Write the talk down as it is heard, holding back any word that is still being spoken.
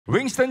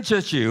Winston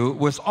Churchill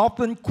was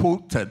often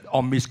quoted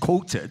or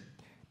misquoted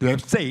to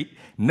have said,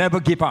 never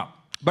give up.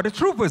 But the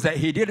truth was that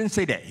he didn't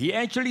say that. He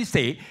actually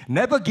said,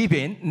 never give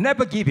in,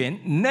 never give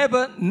in,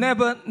 never,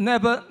 never,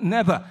 never,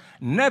 never.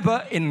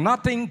 Never in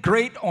nothing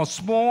great or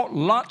small,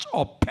 large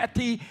or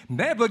petty,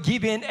 never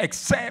give in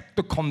except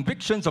to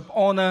convictions of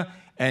honor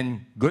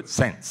and good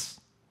sense.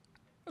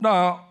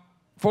 Now,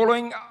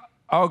 following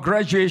our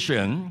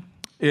graduation,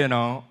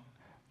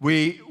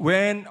 we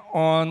went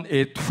on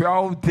a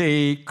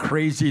 12-day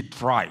crazy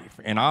drive,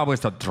 and I was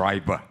the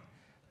driver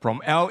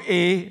from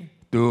L.A.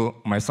 to,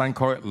 my son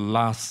called it,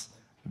 Las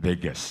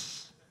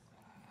Vegas.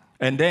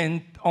 And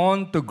then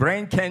on to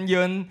Grand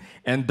Canyon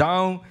and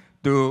down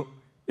to,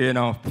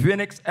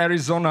 Phoenix,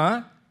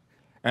 Arizona,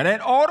 and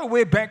then all the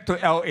way back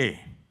to L.A.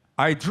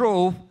 I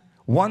drove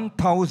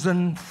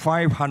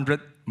 1,500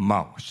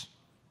 miles.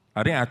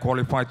 I think I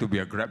qualified to be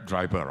a Grab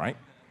driver, right?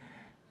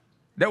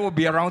 That would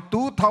be around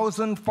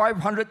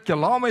 2,500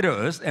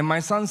 kilometers, and my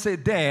son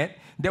said, Dad,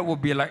 that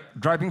would be like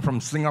driving from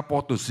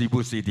Singapore to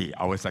Cebu City,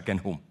 our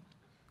second home.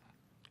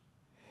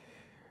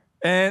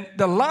 And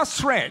the last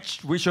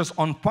stretch, which was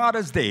on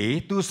Father's Day,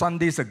 2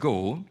 Sundays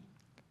ago,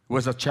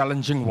 was a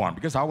challenging one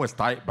because I was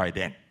tired by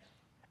then.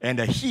 And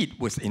the heat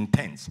was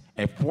intense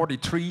at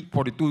 42,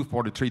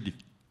 43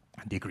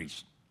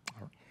 degrees.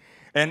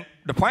 And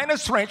the final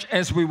stretch,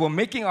 as we were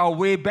making our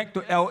way back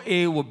to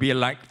L.A., would be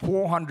like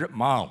 400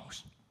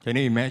 miles. Can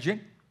you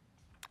imagine?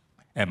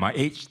 At my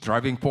age,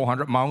 driving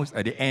 400 miles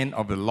at the end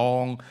of a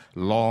long,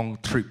 long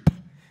trip.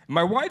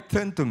 My wife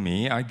turned to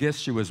me, I guess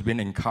she was being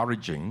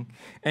encouraging,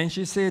 and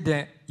she said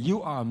that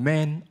you are a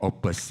man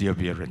of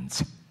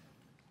perseverance.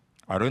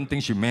 I don't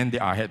think she meant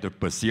that I had to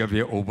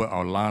persevere over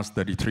our last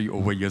 33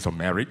 over years of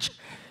marriage.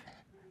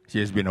 She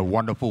has been a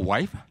wonderful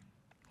wife.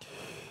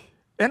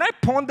 And I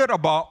pondered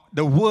about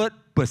the word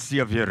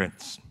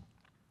perseverance.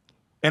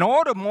 And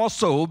all the more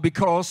so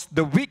because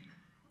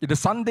the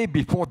Sunday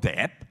before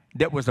that,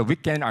 that was the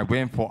weekend I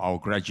went for our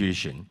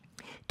graduation.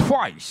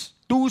 Twice,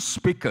 2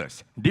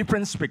 speakers,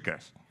 different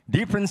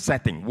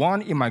setting.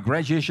 One in my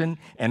graduation,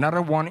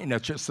 another one in the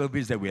church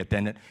service that we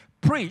attended,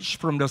 preached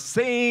from the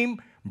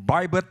same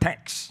Bible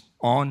text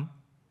on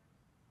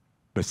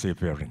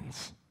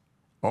perseverance,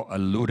 or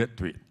alluded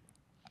to it.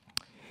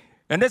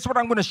 And that's what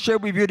I'm going to share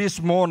with you this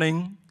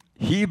morning,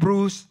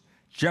 Hebrews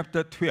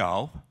chapter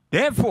 12.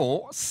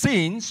 Therefore,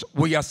 since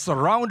we are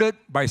surrounded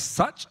by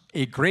such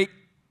a great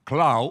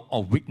cloud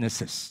of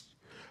witnesses,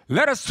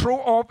 let us throw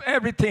off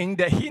everything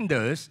that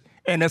hinders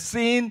and the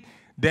sin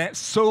that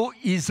so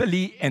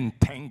easily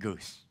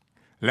entangles.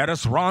 Let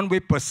us run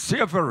with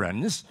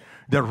perseverance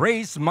the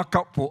race marked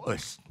out for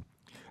us.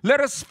 Let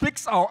us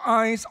fix our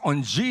eyes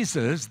on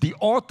Jesus, the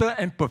author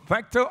and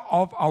perfecter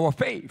of our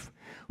faith,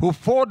 who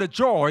for the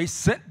joy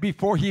set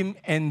before him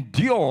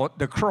endured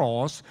the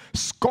cross,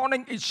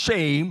 scorning its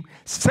shame,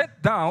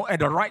 sat down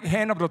at the right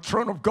hand of the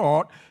throne of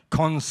God.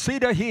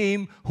 Consider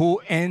him who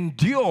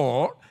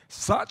endured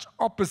such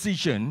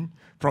opposition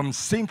from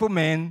sinful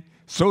men,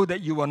 so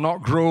that you will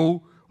not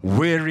grow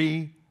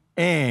weary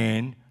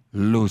and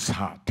lose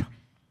heart.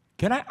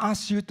 Can I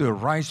ask you to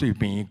rise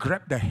with me,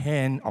 grab the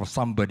hand of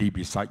somebody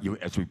beside you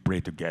as we pray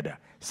together?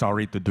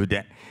 Sorry to do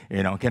that.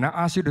 Can I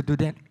ask you to do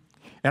that?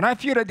 And I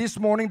feel that this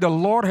morning the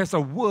Lord has a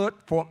word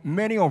for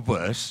many of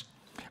us.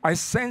 I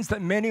sense that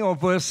many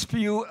of us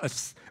feel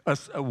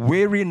a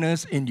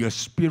weariness in your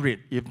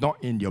spirit, if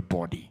not in your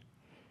body.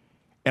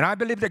 And I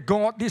believe that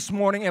God this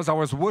morning, as I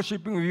was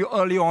worshiping with you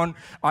early on,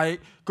 I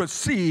could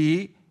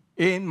see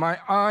in my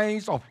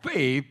eyes of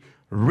faith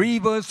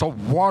rivers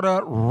of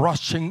water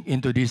rushing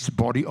into this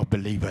body of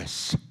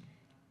believers.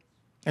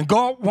 And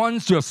God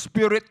wants your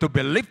spirit to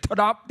be lifted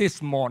up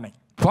this morning.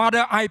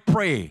 Father, I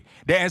pray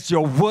that as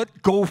your word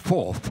go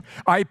forth,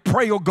 I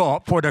pray, oh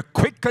God, for the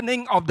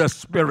quickening of the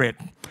spirit.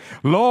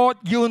 Lord,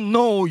 you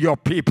know your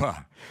people.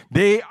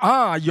 They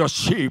are your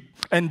sheep.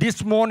 And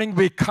this morning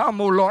we come,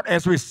 oh Lord,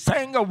 as we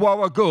sang a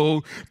while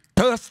ago,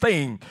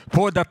 thirsting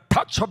for the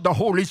touch of the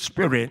Holy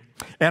Spirit.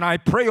 And I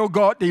pray, oh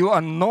God, that you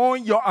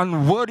anoint your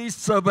unworthy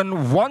servant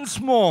once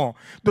more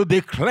to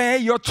declare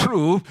your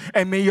truth,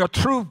 and may your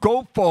truth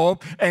go forth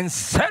and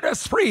set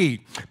us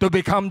free to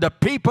become the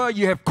people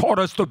you have called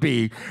us to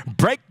be.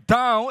 Break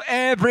down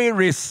every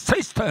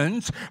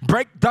resistance,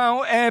 break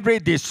down every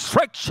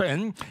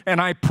distraction,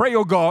 and I pray,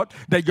 oh God,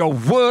 that your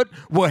word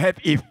will have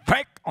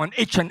effect on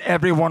each and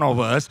every one of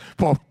us.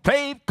 For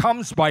faith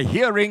comes by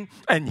hearing,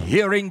 and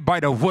hearing by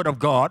the word of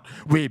God.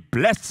 We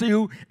bless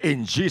you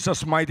in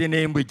Jesus' mighty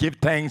name. We give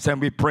thanks and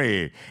we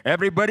pray.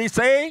 Everybody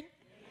say? Amen.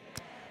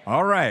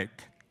 All right.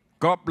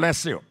 God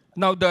bless you.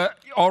 Now, the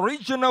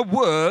original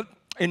word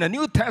in the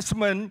New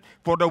Testament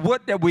for the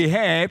word that we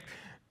have,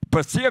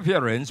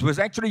 perseverance, was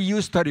actually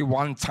used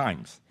 31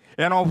 times.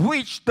 And of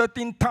which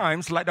 13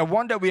 times, like the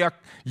one that we are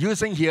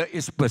using here,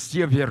 is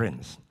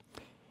perseverance.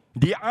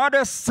 The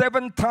other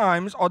 7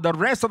 times, or the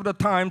rest of the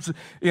times,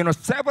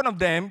 7 of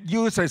them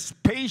use as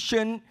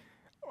patient,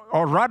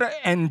 or rather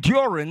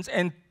endurance,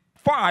 and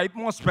 5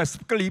 more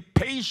specifically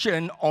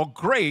patient or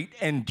great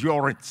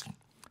endurance.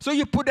 So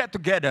you put that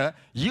together,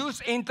 use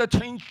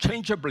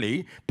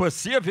interchangeably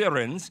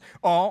perseverance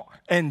or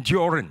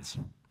endurance.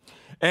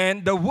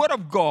 And the Word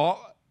of God,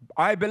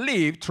 I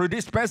believe, through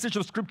this passage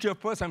of Scripture,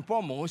 first and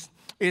foremost,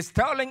 is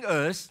telling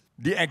us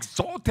the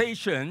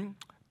exhortation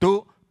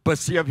to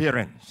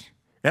perseverance.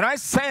 And I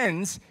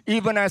sense,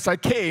 even as I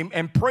came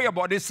and pray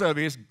about this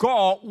service,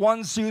 God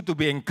wants you to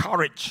be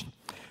encouraged.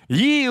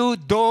 You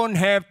don't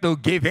have to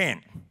give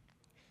in.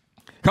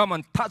 Come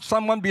on, touch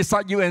someone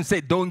beside you and say,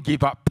 don't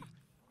give up.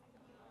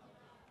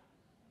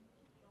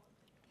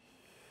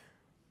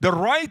 The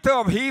writer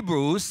of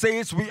Hebrews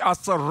says we are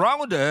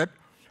surrounded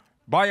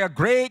by a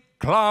great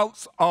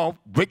clouds of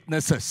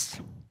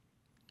witnesses.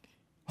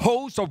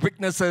 Hosts of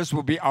witnesses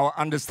will be our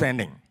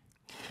understanding.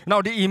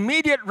 Now, the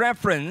immediate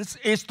reference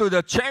is to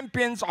the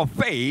champions of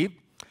faith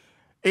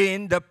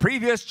in the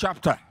previous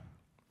chapter.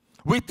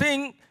 We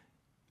think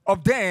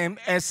of them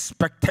as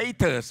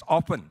spectators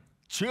often,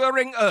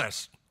 cheering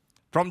us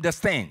from the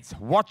stands,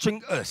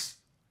 watching us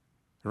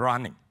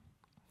running.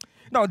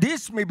 Now,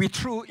 this may be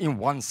true in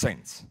one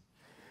sense,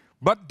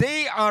 but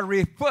they are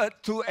referred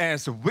to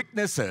as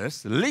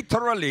witnesses,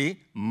 literally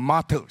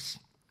martyrs.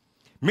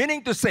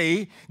 Meaning to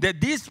say that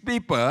these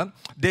people,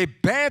 they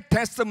bear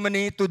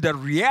testimony to the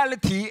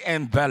reality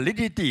and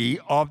validity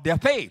of their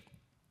faith.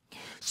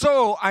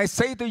 So I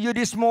say to you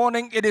this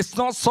morning, it is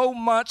not so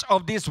much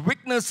of these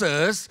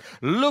witnesses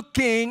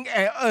looking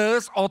at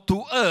us or to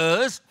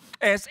us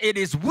as it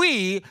is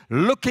we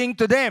looking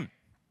to them.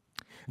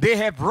 They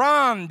have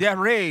run their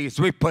race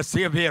with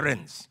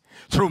perseverance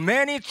through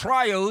many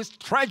trials,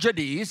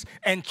 tragedies,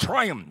 and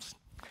triumphs.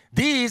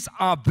 These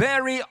are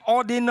very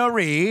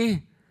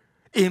ordinary,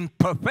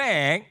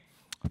 imperfect,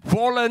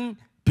 fallen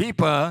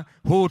people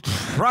who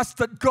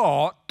trusted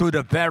God to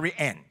the very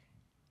end.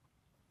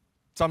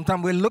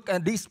 Sometimes we look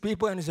at these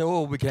people and say,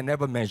 oh, we can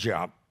never measure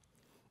up.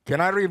 Can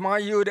I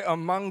remind you that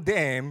among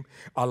them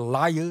are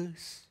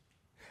liars,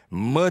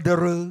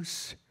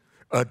 murderers,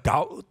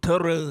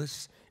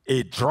 adulterers,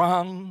 a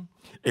drunk,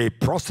 a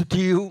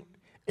prostitute,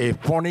 a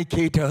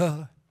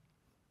fornicator.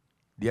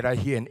 Did I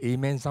hear an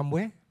amen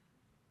somewhere?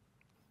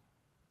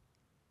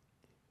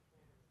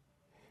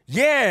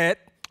 Yet,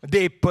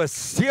 they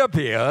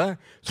persevere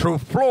through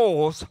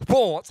flaws,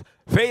 faults,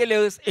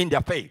 failures in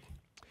their faith.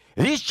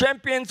 These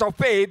champions of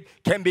faith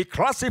can be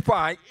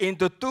classified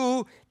into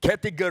two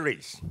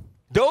categories.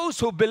 Those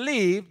who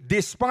believe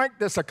despite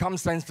the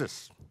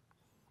circumstances.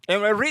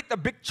 And we read a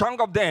big chunk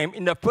of them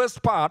in the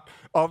first part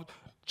of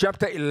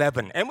chapter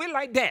 11. And we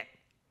like that.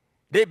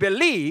 They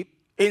believe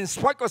in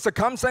spite of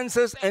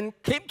circumstances and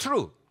came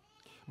through.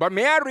 But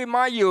may I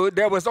remind you,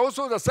 there was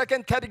also the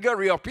second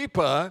category of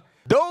people,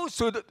 those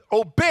who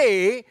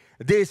obey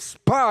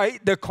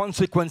despite the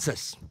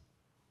consequences.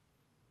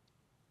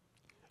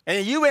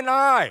 And you and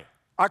I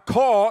are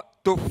called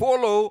to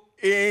follow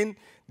in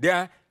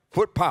their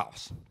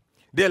footpaths.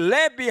 They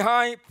left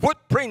behind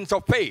footprints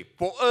of faith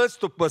for us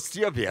to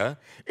persevere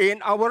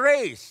in our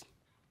race.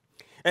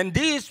 And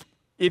this,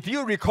 if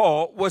you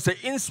recall, was the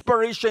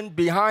inspiration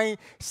behind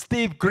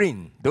Steve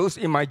Green. Those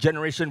in my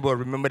generation will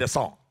remember the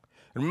song.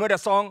 Remember the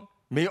song,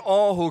 "May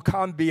all who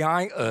come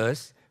behind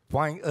us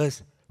find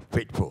us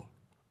faithful."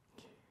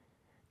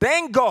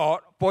 Thank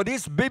God for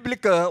these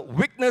biblical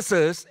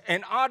witnesses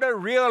and other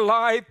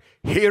real-life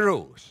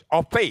heroes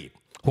of faith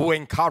who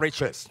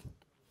encourage us.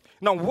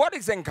 Now, what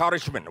is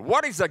encouragement?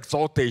 What is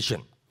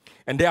exhortation?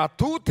 And there are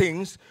two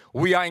things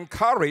we are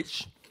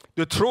encouraged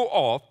to throw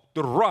off,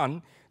 to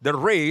run the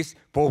race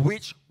for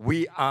which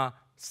we are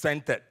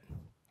centered.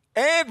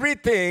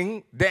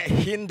 Everything that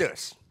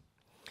hinders,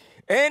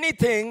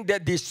 anything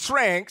that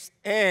distracts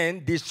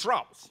and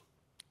disrupts,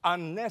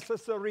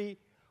 unnecessary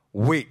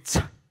weights.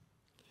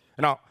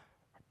 Now,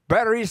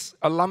 Paris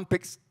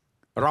Olympics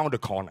around the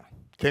corner.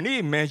 Can you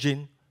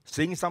imagine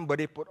seeing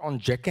somebody put on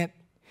jacket,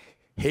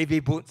 heavy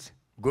boots,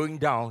 going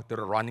down to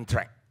the running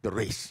track, the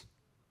race?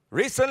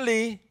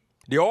 Recently,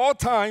 the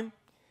all-time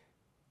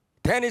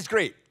tennis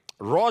great,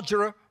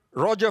 Roger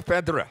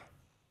Federer,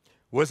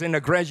 was in a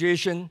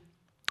graduation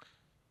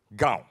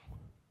gown.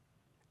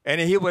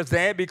 And he was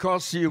there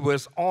because he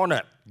was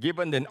honored,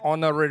 given an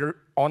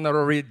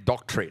honorary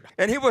doctorate.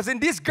 And he was in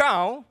this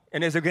gown,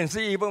 and as you can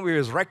see, even with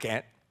his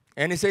racket,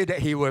 and he said that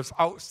he was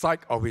outside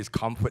of his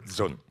comfort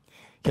zone.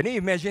 Can you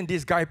imagine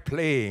this guy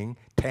playing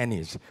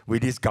tennis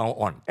with this gown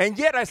on? And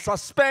yet I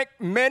suspect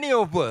many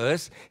of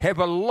us have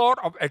a lot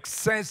of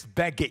excess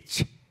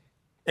baggage.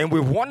 And we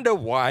wonder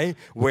why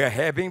we're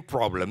having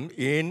problems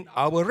in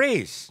our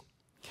race.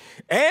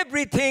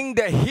 Everything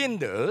that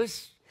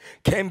hinders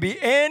can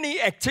be any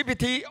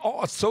activity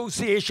or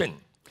association.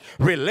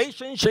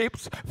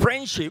 Relationships,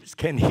 friendships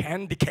can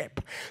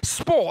handicap.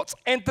 Sports,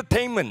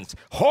 entertainments,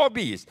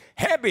 hobbies,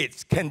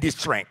 habits can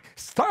distract.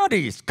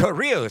 Studies,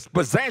 careers,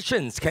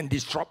 possessions can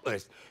disrupt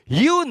us.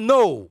 You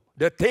know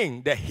the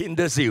thing that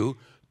hinders you,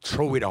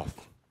 throw it off.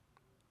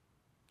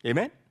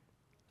 Amen?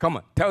 Come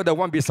on, tell the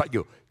one beside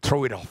you,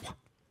 throw it off.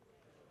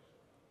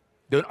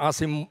 Don't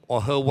ask him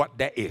or her what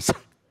that is.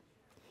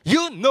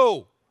 You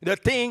know the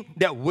thing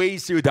that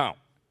weighs you down.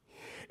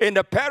 In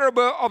the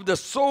parable of the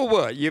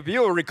sower, if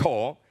you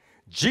recall,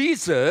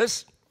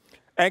 Jesus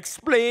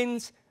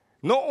explains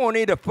not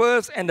only the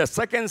first and the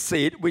second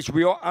seed, which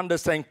we all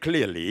understand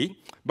clearly,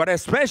 but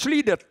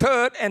especially the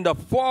third and the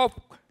fourth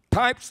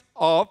types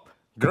of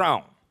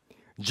ground.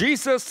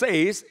 Jesus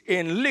says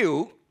in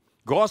Luke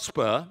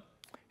Gospel,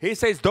 he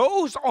says,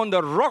 those on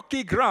the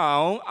rocky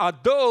ground are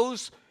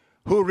those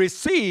who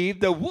receive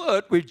the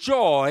word with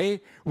joy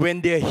when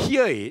they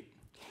hear it,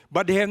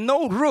 but they have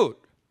no root.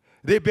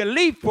 They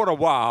believe for a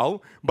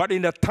while, but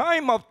in the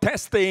time of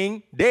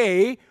testing,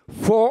 they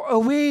fall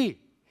away.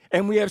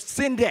 And we have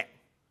seen that.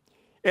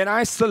 And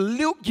I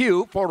salute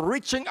you for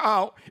reaching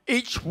out,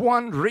 each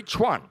one.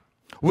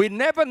 We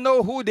never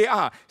know who they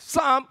are.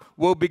 Some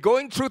will be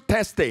going through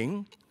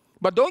testing,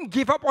 but don't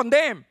give up on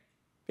them.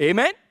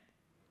 Amen?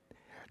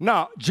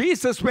 Now,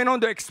 Jesus went on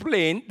to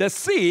explain the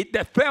seed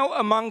that fell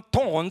among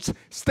thorns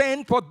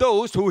stand for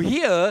those who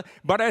hear,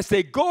 but as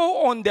they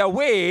go on their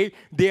way,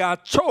 they are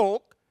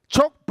choked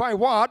by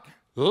what?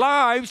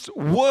 Lives,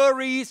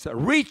 worries,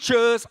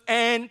 riches,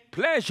 and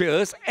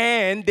pleasures,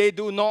 and they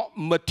do not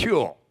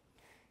mature.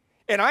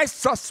 And I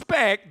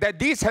suspect that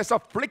this has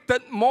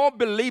afflicted more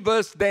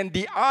believers than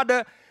the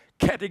other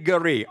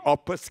category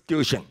of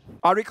persecution.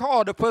 I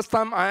recall the first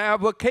time I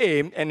ever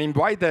came and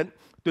invited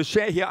to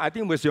share here, I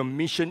think it was your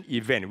mission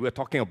event. We were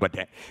talking about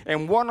that.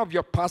 And one of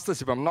your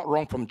pastors, if I'm not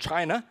wrong, from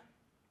China,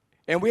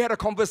 and we had a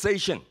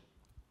conversation.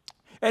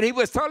 And he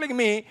was telling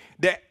me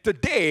that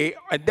today,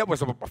 and that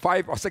was about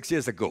 5 or 6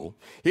 years ago,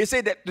 he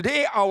said that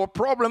today our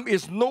problem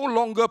is no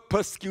longer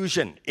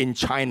persecution in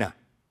China.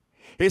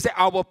 He said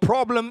our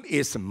problem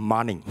is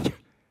money.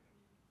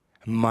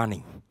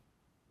 Money.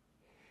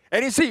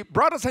 And you see,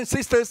 brothers and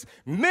sisters,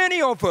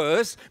 many of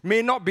us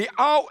may not be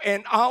out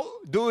and out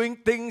doing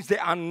things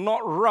that are not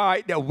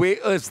right, that weigh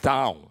us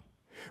down.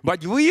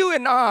 But you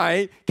and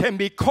I can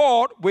be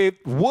caught with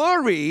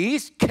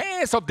worries,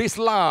 cares of this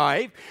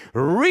life,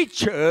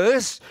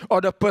 riches,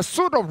 or the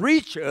pursuit of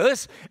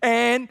riches,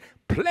 and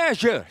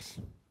pleasures.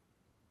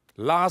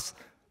 Las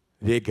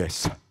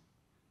Vegas.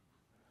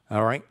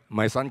 All right?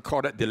 My son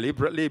caught it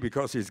deliberately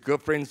because his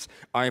girlfriend's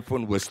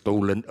iPhone was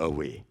stolen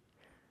away.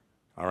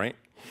 All right?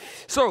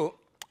 So,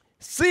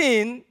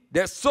 sin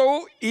that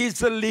so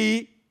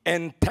easily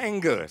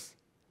entangles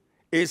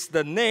is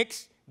the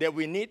next that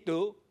we need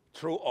to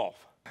throw off.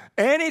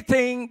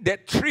 Anything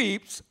that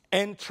trips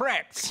and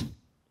traps.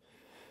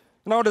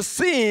 Now, the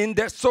sin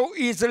that so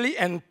easily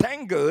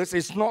entangles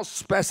is not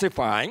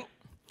specifying,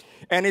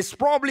 and it's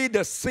probably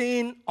the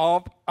sin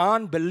of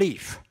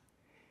unbelief.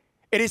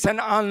 It is an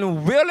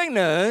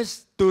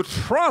unwillingness to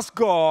trust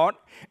God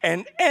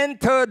and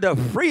enter the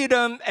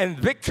freedom and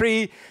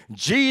victory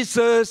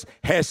Jesus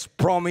has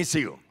promised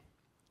you.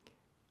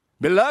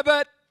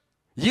 Beloved,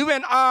 you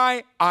and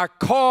I are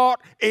called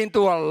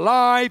into a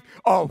life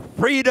of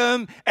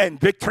freedom and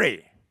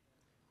victory.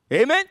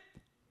 Amen?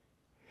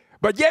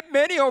 But yet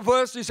many of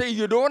us, you say,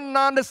 you don't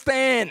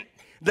understand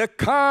the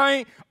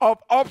kind of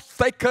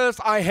obstacles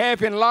I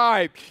have in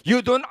life.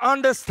 You don't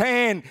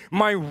understand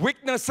my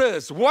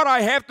weaknesses, what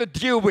I have to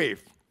deal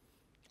with.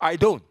 I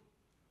don't.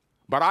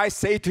 But I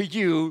say to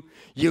you,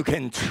 you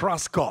can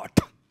trust God.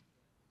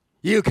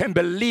 You can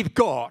believe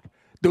God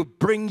to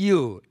bring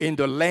you in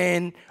the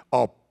land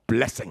of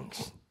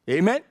blessings.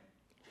 Amen?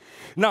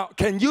 Now,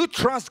 can you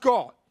trust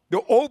God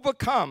to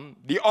overcome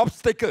the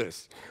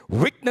obstacles,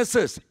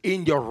 weaknesses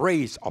in your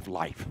race of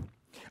life?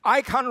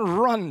 I can't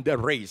run the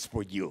race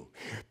for you.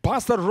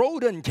 Pastor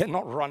Roden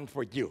cannot run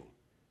for you.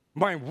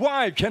 My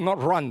wife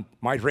cannot run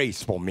my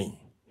race for me.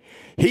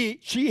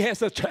 She has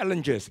the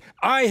challenges.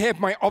 I have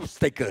my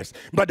obstacles.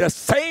 But the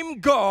same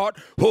God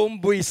whom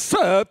we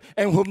serve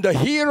and whom the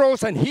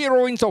heroes and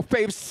heroines of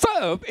faith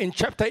serve in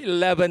chapter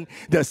 11,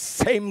 the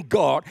same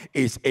God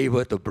is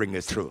able to bring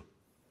us through.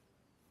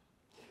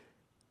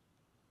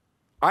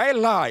 I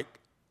like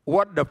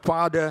what the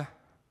father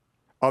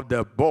of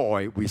the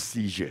boy with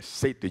seizures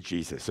said to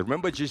Jesus.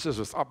 Remember, Jesus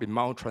was up in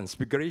Mount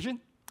Transfiguration?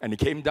 And he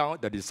came down,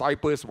 the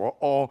disciples were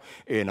all,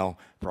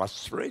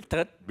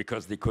 frustrated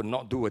because they could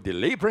not do a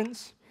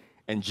deliverance.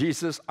 And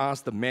Jesus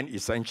asked the man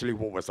essentially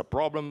what was the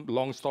problem.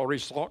 Long story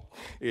short,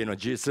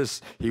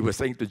 he was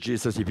saying to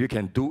Jesus, if you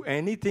can do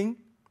anything,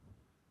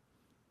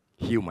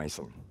 heal my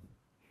son.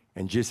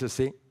 And Jesus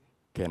said,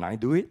 can I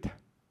do it?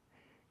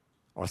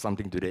 Or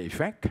something to the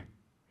effect.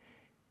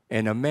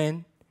 And the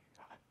man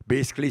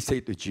basically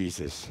said to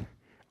Jesus,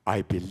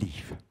 I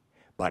believe,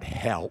 but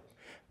help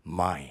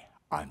my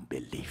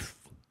unbelief.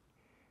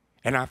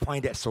 And I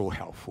find that so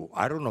helpful.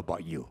 I don't know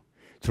about you.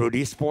 Through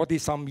these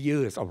 40-some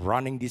years of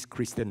running this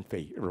Christian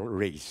faith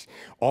race,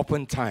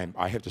 oftentimes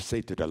I have to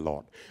say to the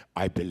Lord,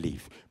 I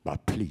believe,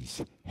 but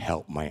please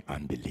help my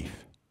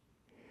unbelief.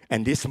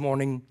 And this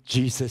morning,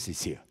 Jesus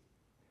is here.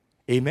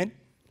 Amen?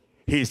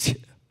 He's here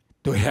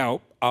to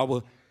help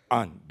our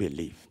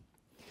unbelief.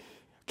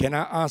 Can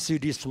I ask you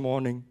this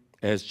morning,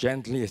 as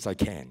gently as I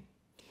can,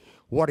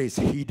 what is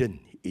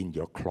hidden in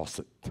your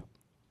closet?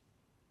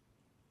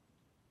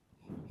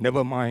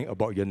 Never mind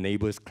about your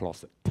neighbor's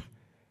closet.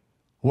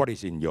 What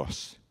is in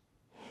yours?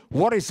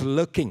 What is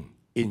lurking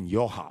in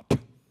your heart.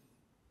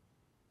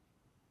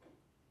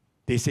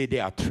 They say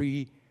there are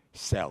three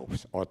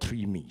selves or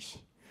three me's.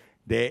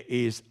 There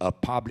is a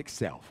public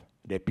self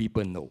that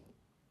people know,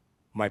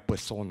 my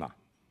persona.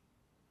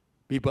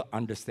 People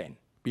understand,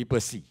 people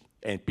see,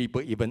 and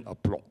people even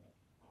applaud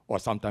or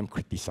sometimes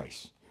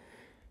criticize.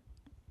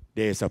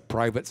 There is a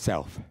private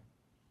self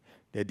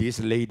that this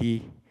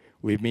lady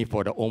with me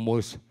for the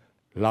almost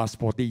last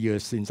 40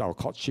 years since our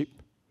courtship,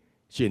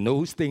 she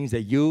knows things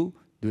that you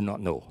do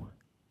not know.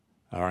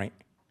 All right?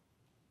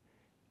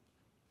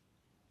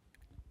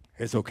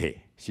 It's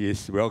okay. She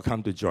is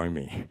welcome to join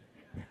me.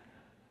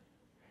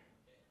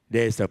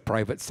 There is a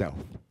private self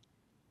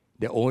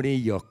that only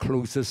your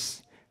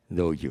closest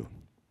know you.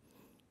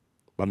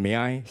 But may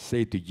I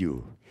say to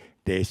you,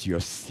 there is your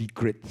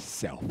secret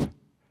self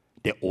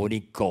that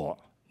only God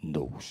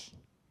knows.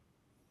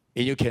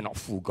 And you cannot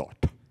fool God.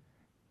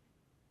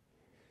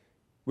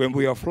 When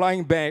we are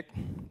flying back,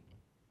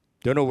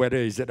 don't know whether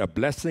is it a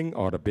blessing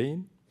or a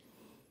bane.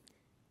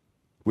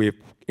 With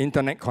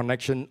internet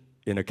connection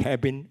in the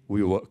cabin,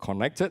 we were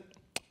connected.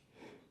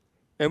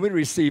 And we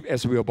received,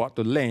 as we were about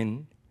to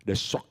land, the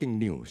shocking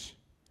news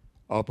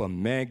of a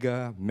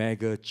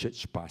mega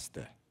church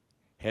pastor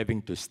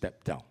having to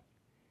step down.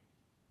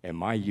 And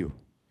mind you,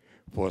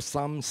 for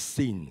some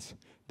sins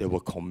that were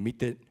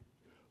committed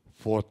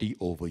 40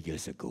 over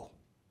years ago.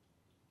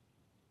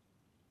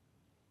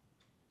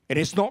 And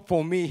it's not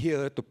for me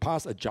here to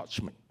pass a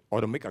judgment or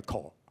to make a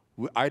call.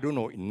 I don't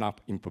know enough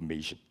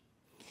information.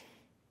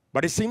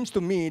 But it seems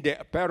to me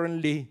that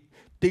apparently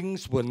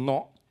things were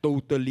not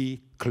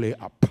totally clear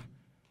up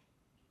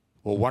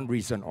for one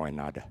reason or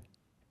another.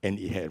 And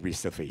it had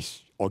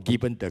resurfaced or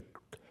given the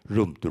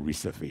room to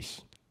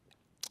resurface.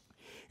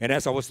 And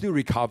as I was still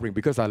recovering,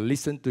 because I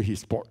listened to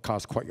his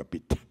podcast quite a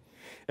bit,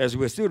 as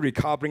we were still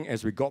recovering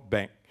as we got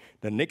back,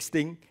 the next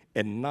thing,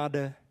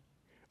 another,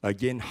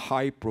 again,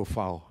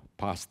 high-profile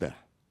pastor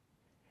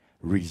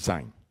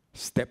resigned,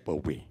 stepped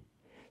away,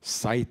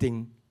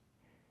 citing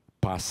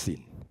past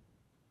sin,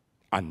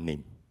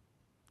 unnamed.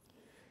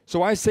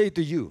 So I say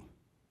to you,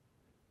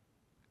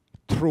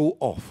 throw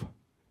off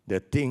the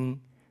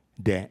thing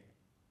that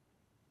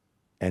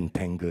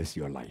entangles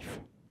your life.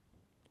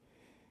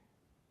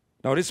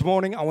 Now this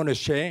morning, I want to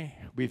share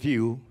with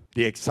you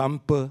the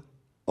example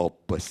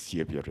of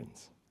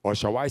perseverance. Or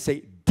shall I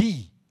say,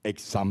 the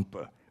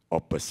example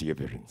of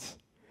perseverance.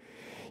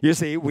 You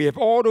see, we have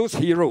all those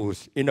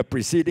heroes in the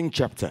preceding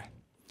chapter.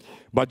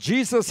 But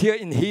Jesus here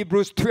in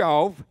Hebrews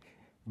 12,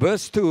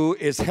 verse 2,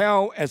 is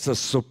held as a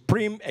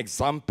supreme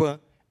example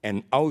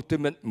and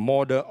ultimate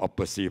model of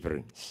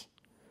perseverance.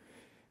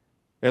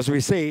 As we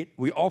say,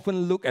 we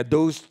often look at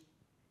those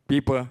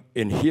people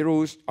in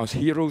heroes as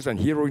heroes and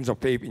heroines of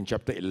faith in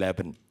chapter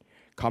 11,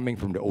 coming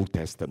from the Old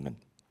Testament.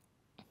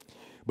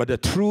 But the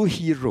true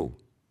hero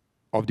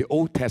of the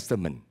Old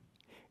Testament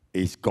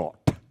is God,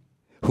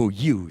 who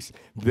used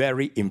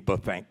very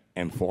imperfect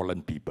and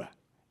fallen people.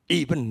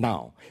 Even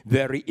now,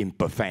 very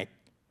imperfect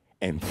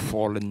and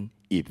fallen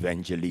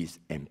evangelists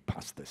and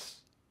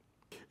pastors.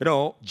 You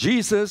know,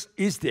 Jesus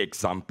is the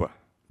example,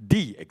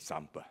 the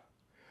example.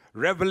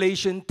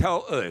 Revelation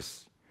tells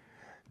us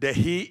that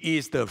he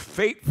is the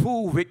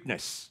faithful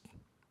witness,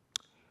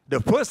 the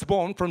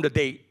firstborn from the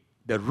dead,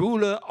 the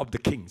ruler of the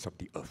kings of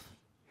the earth.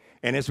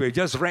 And as we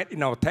just read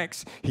in our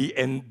text, he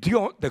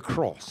endured the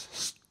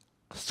cross,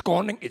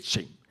 scorning its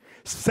shame,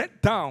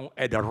 sat down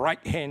at the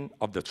right hand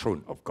of the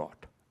throne of God.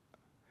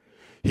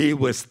 He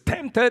was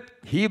tempted,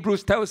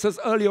 Hebrews tells us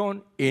early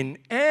on, in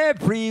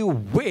every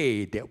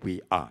way that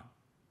we are.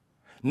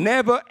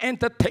 Never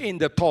entertain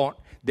the thought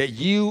that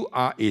you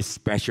are a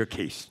special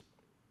case.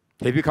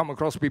 Have you come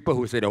across people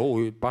who say,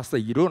 oh, Pastor,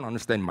 you don't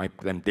understand my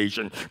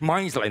temptation.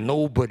 Mine's like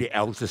nobody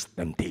else's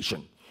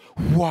temptation.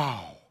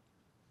 Wow.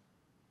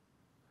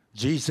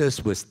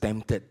 Jesus was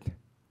tempted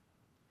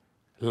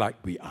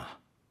like we are.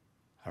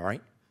 All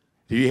right?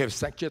 Do you have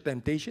sexual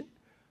temptation?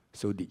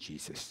 So did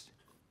Jesus.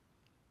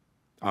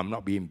 I'm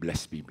not being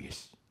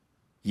blasphemous.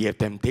 You have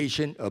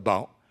temptation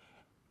about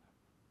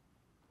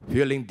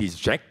feeling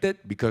dejected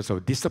because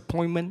of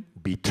disappointment,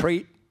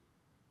 betrayed.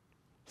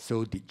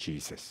 So did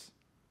Jesus.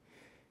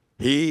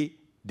 He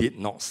did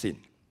not sin.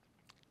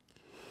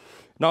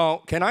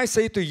 Now, can I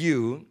say to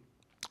you,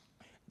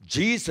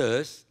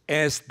 Jesus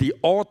as the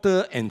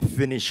author and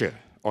finisher,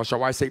 or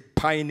shall I say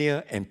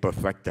pioneer and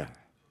perfecter,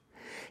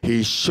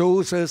 he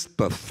shows us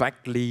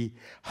perfectly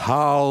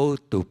how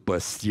to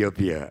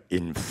persevere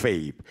in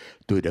faith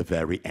to the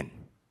very end.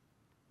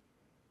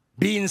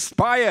 Be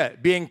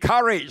inspired, be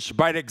encouraged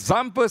by the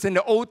examples in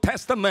the Old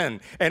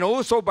Testament and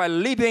also by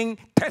living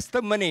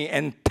testimony.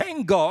 And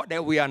thank God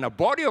that we are in the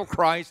body of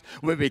Christ.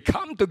 When we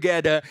come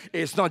together,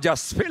 it's not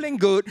just feeling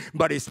good,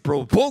 but it's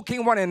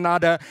provoking one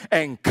another,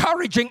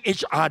 encouraging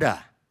each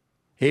other.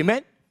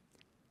 Amen?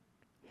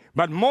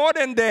 But more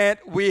than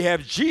that, we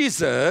have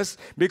Jesus,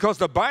 because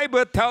the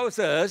Bible tells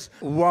us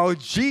while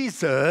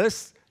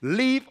Jesus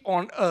lived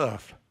on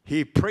earth,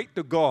 he prayed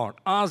to God,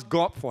 asked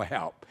God for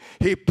help.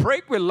 He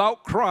prayed with loud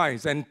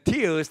cries and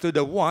tears to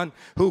the one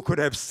who could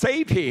have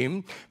saved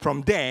him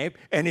from death,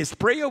 and his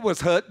prayer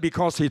was heard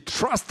because he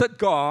trusted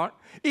God.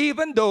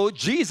 Even though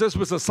Jesus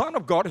was the Son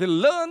of God, he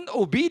learned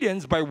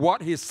obedience by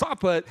what he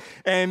suffered,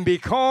 and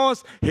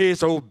because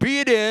his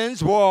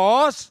obedience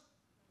was,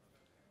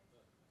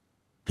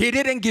 he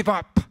didn't give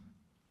up.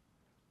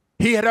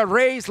 He had a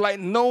race like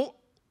no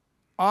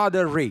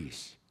other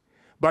race.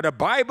 But the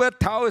Bible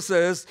tells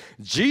us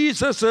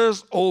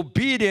Jesus'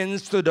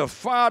 obedience to the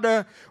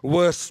Father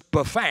was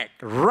perfect,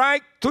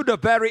 right to the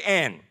very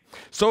end,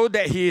 so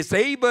that he is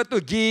able to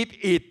give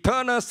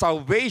eternal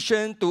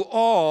salvation to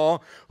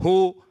all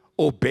who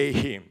obey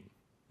him.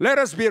 Let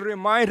us be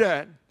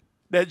reminded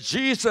that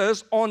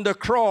Jesus on the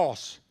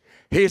cross,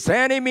 his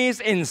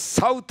enemies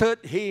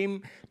insulted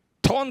him,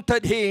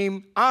 taunted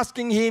him,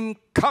 asking him,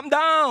 come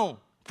down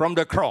from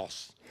the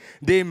cross.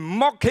 They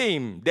mocked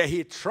him that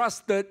he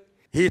trusted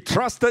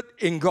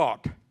in God.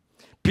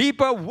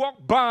 People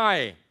walked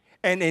by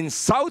and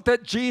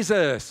insulted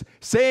Jesus,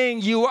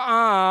 saying, you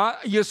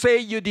say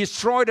you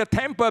destroyed the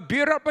temple,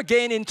 build up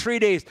again in 3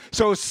 days,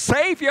 so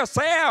save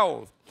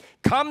yourself.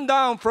 Come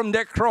down from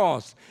that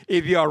cross.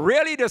 If you are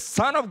really the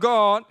Son of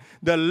God,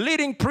 the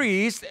leading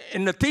priests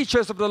and the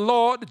teachers of the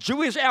law, the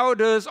Jewish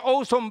elders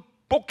also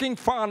poking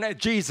fun at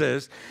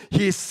Jesus.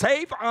 He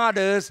saved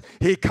others.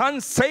 He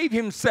can't save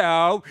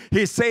himself.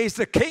 He says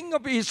the King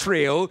of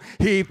Israel,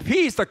 if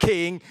he's the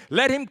king,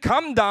 let him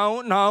come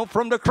down now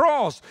from the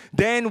cross.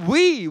 Then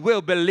we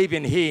will believe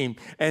in him.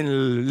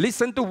 And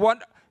listen to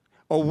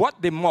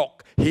what they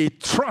mock. He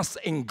trusts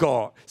in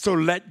God. So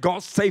let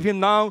God save him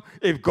now.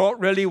 If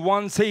God really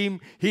wants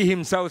him, he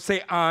himself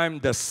say, I'm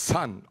the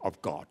Son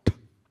of God.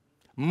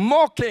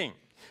 Mocking,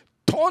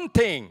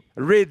 taunting,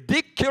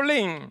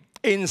 ridiculing,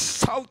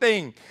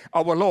 insulting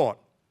our Lord.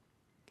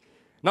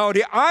 Now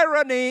the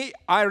irony,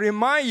 I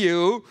remind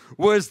you,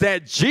 was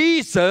that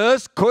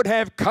Jesus could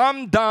have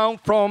come down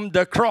from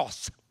the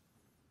cross.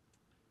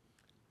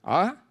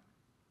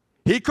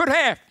 He could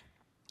have.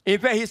 In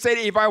fact, he said,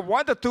 if I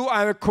wanted to,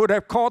 I could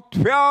have called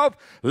 12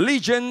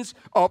 legions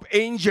of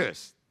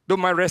angels to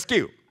my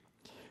rescue.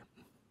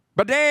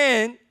 But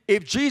then,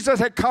 if Jesus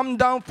had come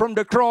down from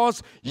the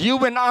cross,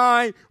 you and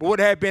I would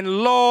have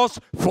been lost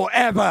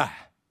forever.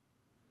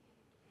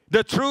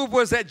 The truth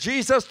was that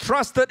Jesus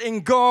trusted in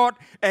God,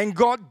 and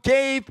God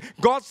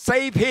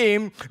saved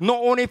him not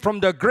only from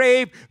the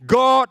grave,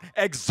 God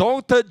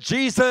exalted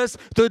Jesus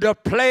to the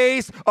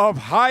place of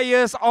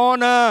highest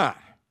honor.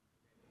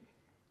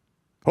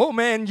 Oh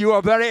man, you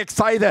are very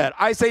excited.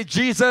 I say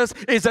Jesus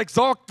is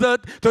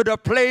exalted to the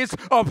place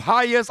of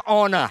highest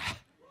honor.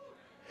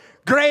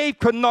 Grave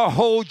could not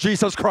hold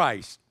Jesus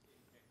Christ.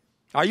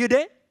 Are you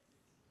there?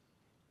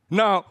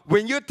 Now,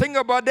 when you think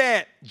about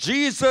that,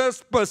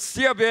 Jesus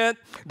persevered,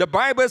 the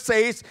Bible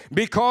says,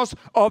 because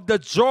of the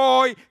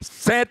joy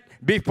set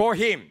before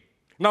him.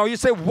 Now you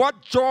say,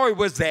 what joy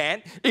was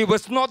that? It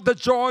was not the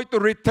joy to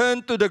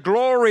return to the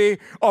glory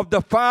of the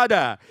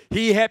Father.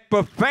 He had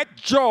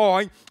perfect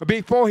joy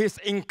before his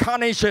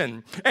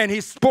incarnation. And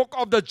he spoke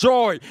of the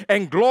joy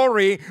and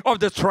glory of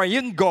the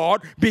triune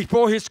God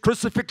before his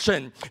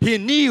crucifixion. He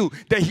knew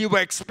that he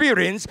would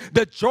experience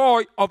the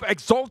joy of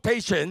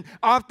exaltation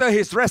after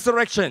his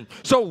resurrection.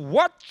 So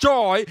what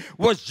joy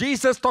was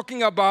Jesus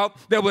talking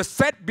about that was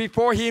set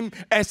before him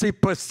as he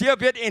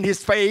persevered in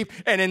his faith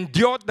and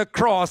endured the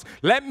cross?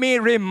 Let me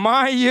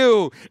remind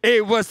you,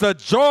 it was the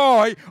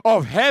joy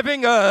of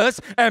having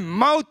us and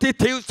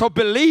multitudes of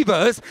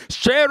believers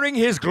sharing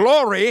his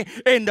glory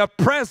in the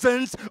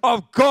presence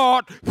of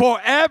God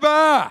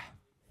forever.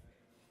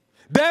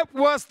 That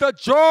was the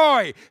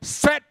joy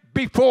set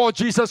before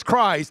Jesus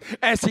Christ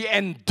as he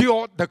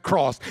endured the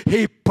cross.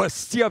 He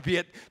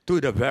persevered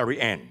to the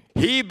very end.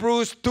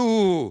 Hebrews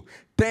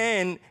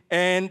 2:10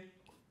 and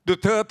to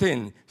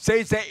 13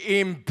 says that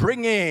in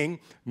bringing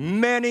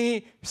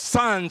many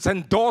sons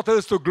and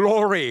daughters to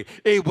glory,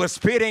 it was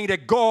fitting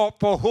that God,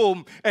 for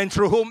whom and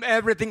through whom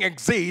everything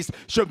exists,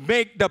 should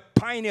make the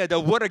pioneer, the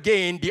word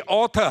again, the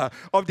author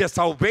of their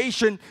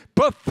salvation,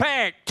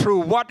 perfect through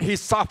what he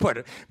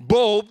suffered.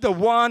 Both the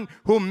one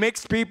who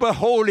makes people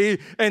holy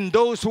and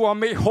those who are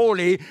made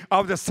holy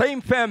of the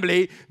same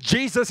family.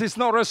 Jesus is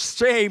not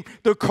ashamed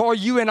to call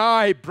you and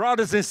I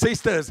brothers and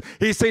sisters.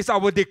 He says, I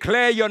will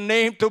declare your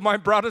name to my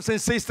brothers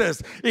and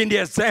sisters in the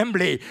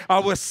assembly. I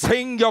will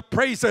sing your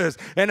praises.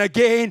 And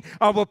again,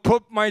 I will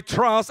put my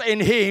trust in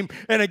him.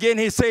 And again,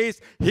 he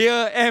says,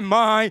 here am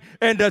I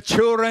and the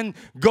children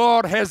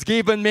God has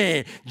given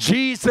me.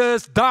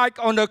 Jesus died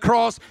on the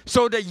cross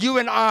so that you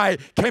and I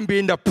can be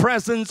in the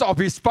presence of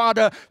his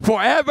Father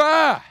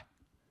forever.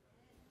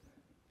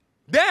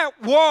 That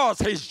was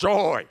his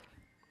joy.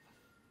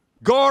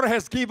 God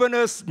has given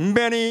us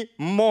many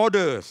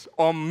models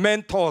or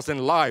mentors in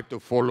life to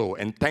follow,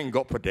 and thank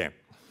God for them.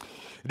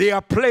 They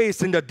are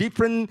placed in the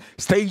different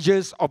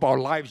stages of our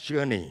life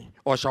journey,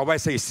 or shall I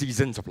say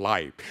seasons of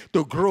life,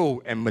 to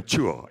grow and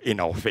mature in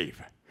our faith.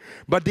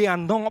 But they are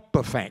not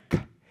perfect.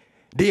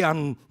 They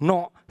are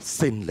not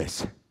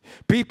sinless.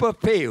 People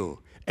fail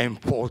and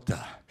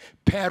falter.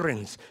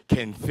 Parents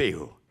can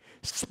fail.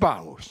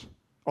 Spouse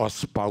or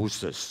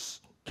spouses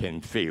can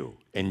fail.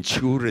 And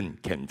children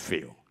can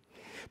fail.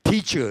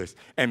 Teachers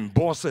and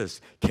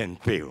bosses can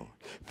fail.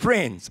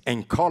 Friends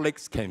and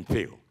colleagues can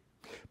fail.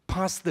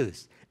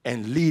 Pastors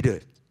and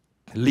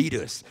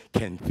leaders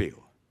can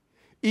fail.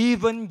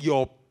 Even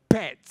your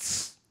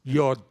pets,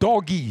 your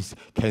doggies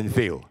can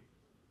fail.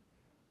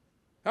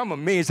 I'm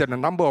amazed at the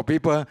number of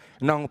people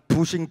now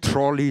pushing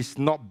trolleys,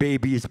 not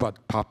babies,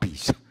 but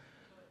puppies.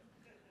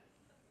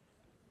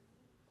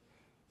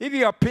 If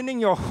you are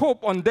pinning your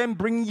hope on them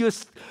bringing you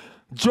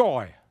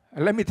joy,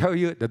 let me tell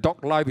you, the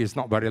dog life is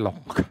not very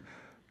long.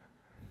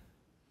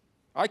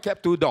 I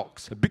kept 2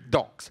 dogs, big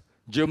dogs,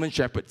 German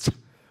Shepherds.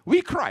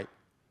 We cried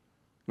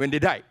when they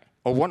died,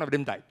 or one of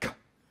them died.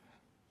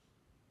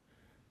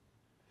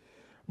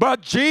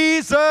 But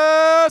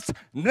Jesus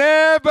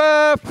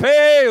never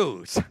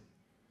fails.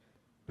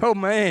 Oh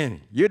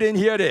man, you didn't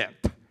hear that.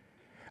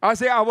 I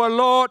say our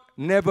Lord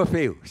never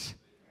fails.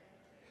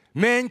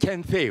 Men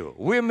can fail,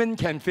 women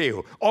can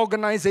fail,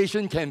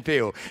 organization can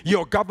fail,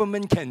 your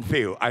government can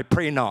fail. I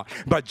pray not,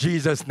 but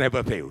Jesus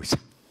never fails.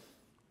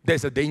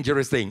 There's a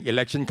dangerous thing,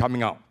 election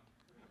coming out.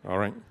 All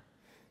right.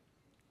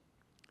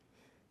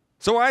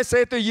 So I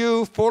say to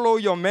you, follow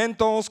your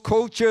mentors,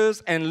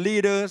 coaches, and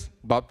leaders,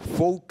 but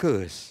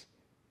focus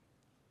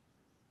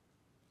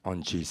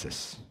on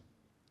Jesus.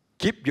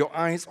 Keep your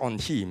eyes on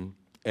Him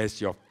as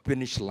your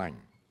finish line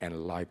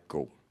and life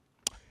goal.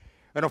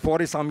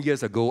 40-some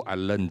years ago, I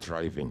learned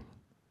driving.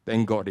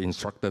 Thank God the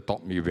instructor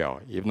taught me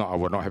well. If not, I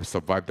would not have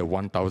survived the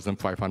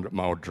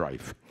 1,500-mile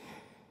drive.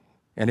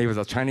 And he was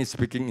a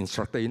Chinese-speaking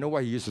instructor. You know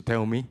what he used to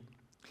tell me?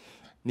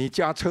 你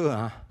驾车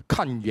啊，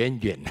看远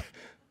远.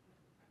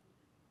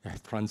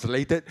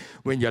 Translated,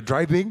 when you're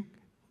driving,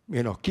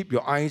 keep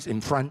your eyes in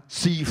front,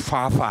 see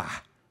far, far.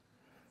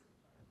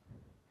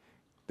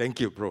 Thank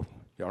you, bro.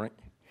 You all right?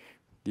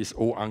 This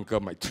old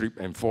uncle might trip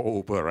and fall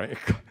over, right?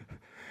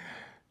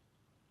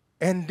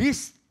 And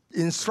this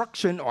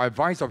instruction or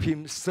advice of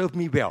him served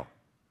me well.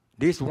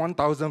 This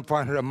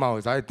 1,500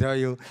 miles, I tell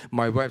you,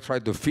 my wife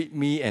tried to feed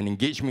me and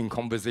engage me in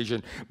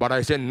conversation, but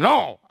I said,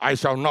 no, I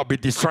shall not be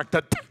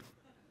distracted.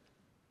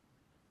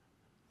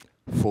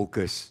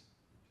 Focus.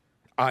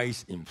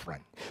 Eyes in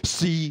front.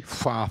 See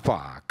far,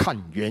 far.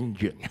 看远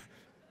远.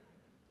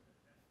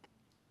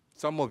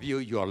 Some of you,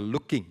 you are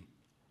looking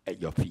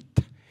at your feet.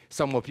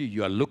 Some of you,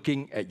 you are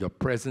looking at your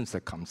present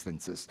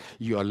circumstances.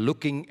 You are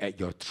looking at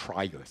your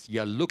trials.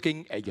 You are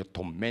looking at your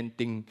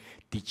tormenting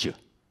teacher.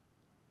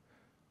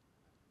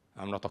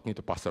 I'm not talking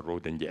to Pastor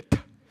Roden yet.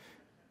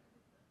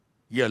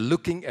 You are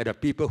looking at the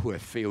people who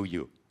have failed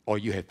you, or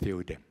you have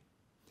failed them.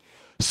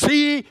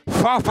 See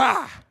far,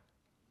 far.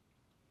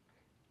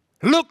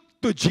 Look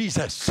to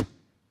Jesus.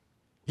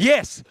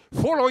 Yes,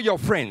 follow your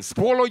friends,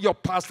 follow your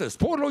pastors,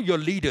 follow your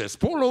leaders,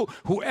 follow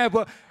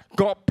whoever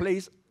God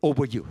placed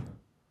over you.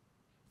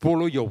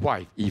 Follow your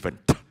wife even.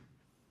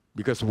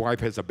 Because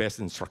wife has the best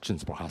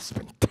instructions for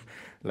husband.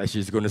 Like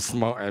she's going to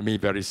smile at me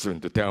very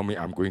soon to tell me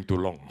I'm going too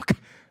long.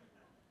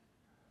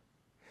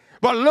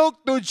 But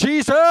look to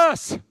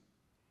Jesus.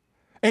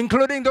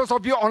 Including those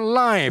of you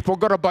online,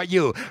 forgot about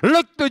you.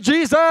 Look to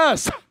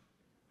Jesus.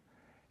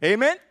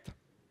 Amen?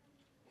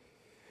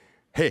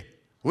 Hey,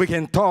 we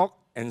can talk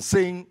and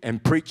sing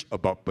and preach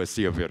about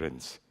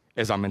perseverance,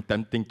 as I'm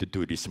attempting to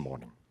do this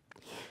morning.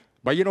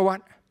 But you know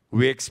what?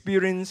 We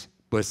experience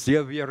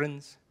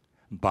perseverance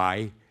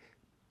by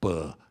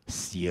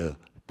persevering.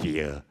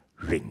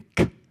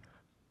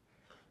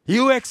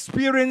 You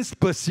experience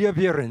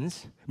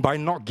perseverance by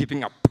not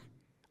giving up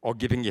or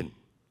giving in.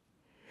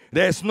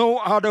 There's no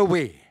other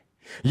way.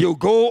 You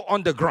go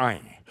on the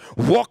grind,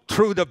 walk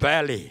through the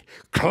valley,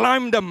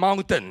 climb the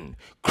mountain,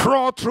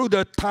 crawl through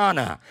the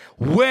tunnel,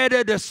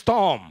 weather the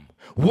storm,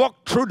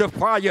 walk through the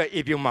fire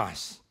if you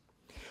must.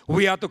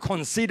 We are to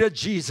consider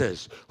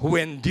Jesus, who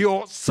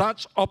endured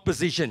such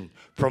opposition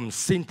from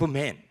sinful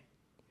men.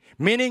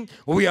 Meaning,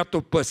 we are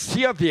to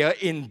persevere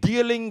in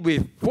dealing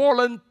with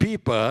fallen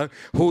people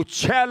who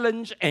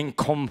challenge and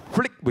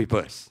conflict with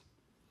us.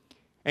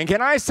 And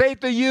can I say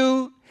to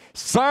you,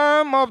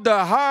 some of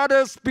the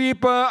hardest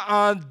people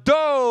are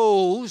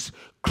those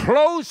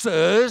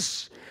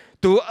closest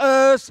to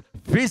us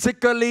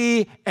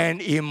physically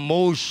and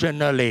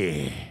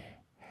emotionally.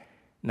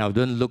 Now,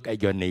 don't look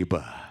at your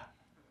neighbor.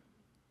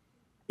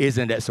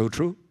 Isn't that so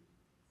true?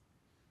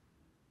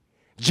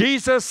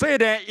 Jesus said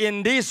that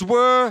in this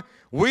world,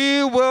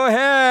 we will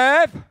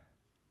have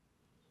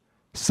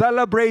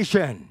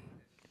celebration.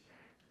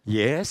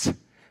 Yes.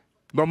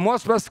 But more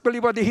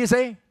specifically, what did he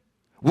say?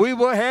 We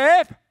will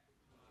have.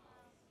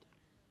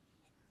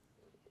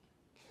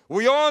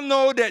 We all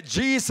know that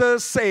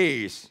Jesus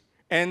says,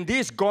 and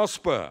this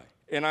gospel,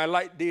 and I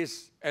like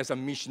this as a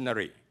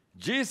missionary.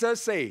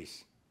 Jesus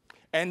says,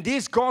 and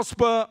this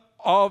gospel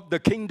of the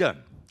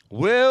kingdom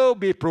will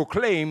be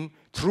proclaimed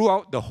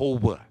throughout the whole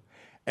world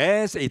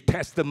as a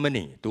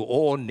testimony to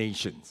all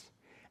nations.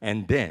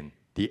 And then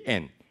the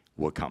end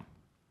will come.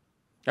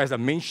 As a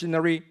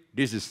missionary,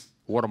 this is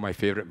one of my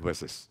favorite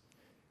verses.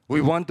 We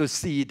want to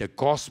see the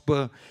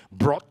gospel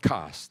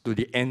broadcast to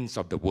the ends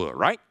of the world,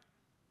 right?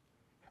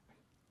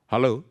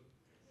 Hello?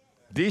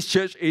 This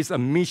church is a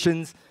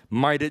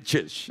missions-minded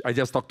church. I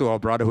just talked to our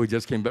brother who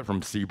just came back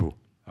from Cebu,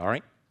 all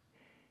right?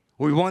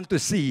 We want to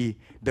see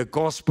the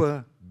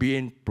gospel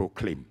being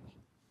proclaimed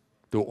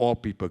to all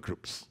people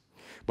groups.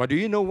 But do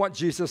you know what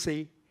Jesus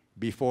said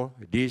before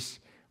this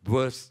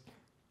verse?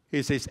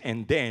 He says,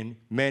 and then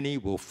many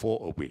will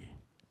fall away,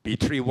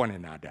 betray one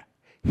another,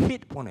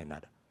 hate one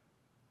another.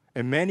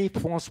 And many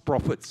false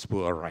prophets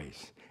will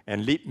arise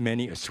and lead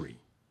many astray.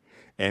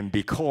 And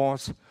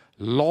because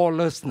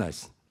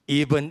lawlessness,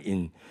 even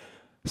in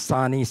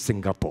sunny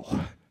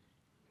Singapore,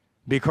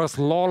 because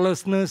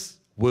lawlessness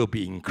will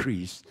be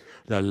increased,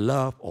 the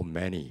love of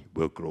many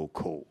will grow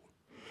cold.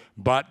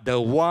 But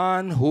the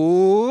one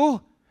who,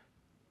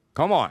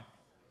 come on,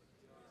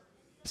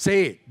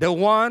 say it, the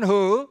one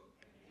who,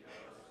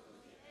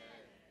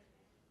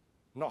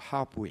 not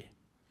halfway,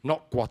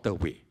 not quarter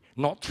way,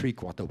 not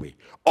three-quarter way,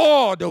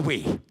 all the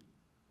way.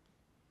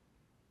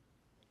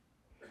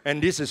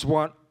 And this is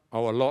what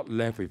our Lord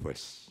left with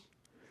us.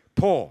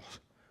 Paul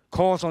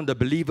calls on the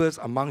believers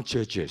among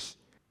churches,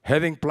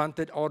 having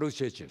planted all those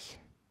churches.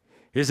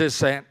 He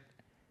says,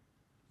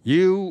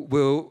 you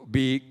will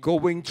be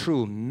going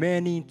through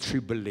many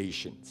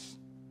tribulations.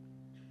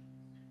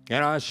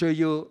 And I'll show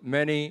you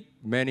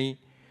many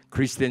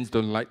Christians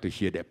don't like to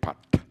hear that part.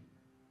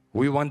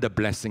 We want the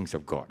blessings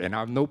of God. And I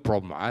have no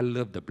problem. I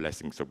love the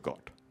blessings of God.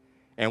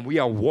 And we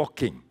are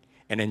walking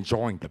and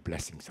enjoying the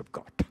blessings of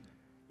God.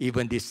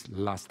 Even this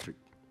last trip.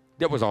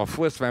 That was our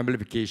first family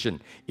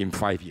vacation in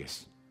 5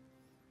 years.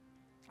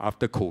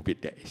 After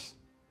COVID days.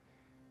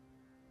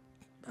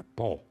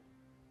 Paul,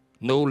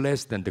 no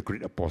less than the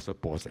great apostle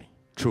Paul said,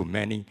 through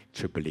many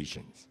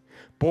tribulations.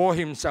 Paul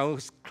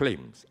himself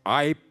claims,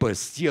 I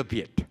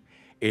persevered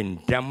in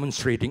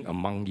demonstrating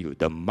among you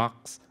the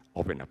marks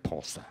of an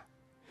apostle.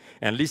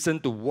 And listen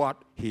to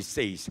what he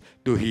says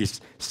to his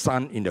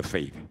son in the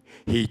faith.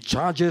 He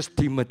charges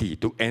Timothy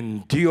to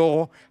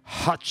endure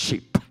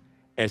hardship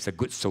as a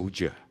good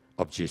soldier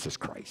of Jesus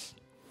Christ.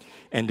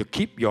 And to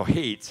keep your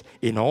heads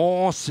in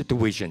all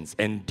situations,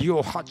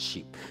 endure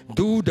hardship,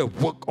 do the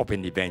work of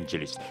an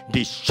evangelist,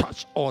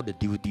 discharge all the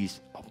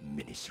duties of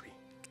ministry.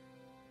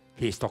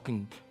 He is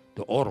talking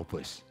to all of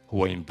us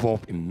who are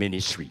involved in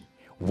ministry,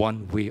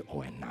 one way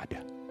or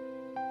another.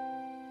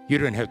 You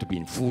don't have to be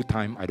in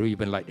full-time, I don't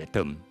even like that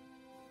term,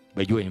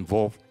 but you're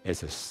involved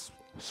as a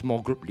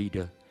small group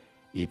leader,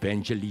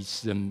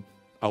 evangelism,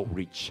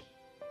 outreach,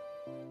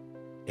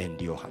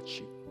 endure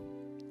hardship.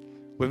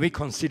 When we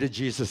consider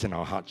Jesus in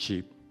our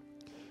hardship,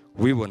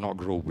 we will not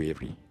grow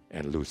weary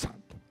and lose heart.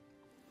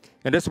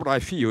 And that's what I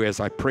feel as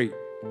I pray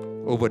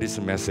over this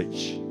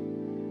message.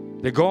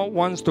 That God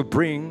wants to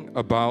bring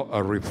about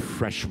a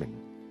refreshment.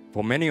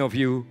 For many of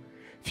you,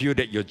 feel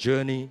that your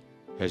journey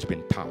has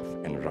been tough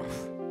and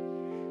rough.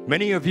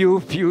 Many of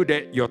you feel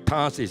that your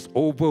task is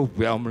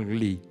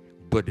overwhelmingly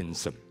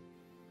burdensome.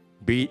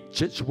 Be it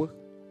church work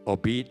or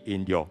be it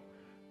in your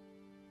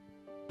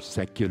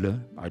secular,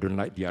 I don't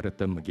like the other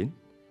term again,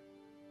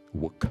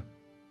 work,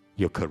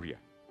 your career.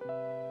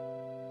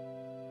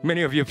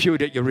 Many of you feel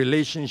that your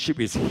relationship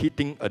is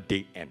hitting a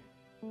dead end.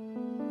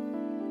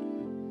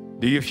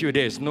 Do you feel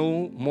there is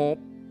no more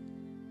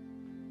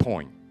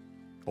point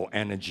or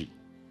energy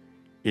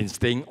in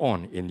staying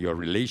on in your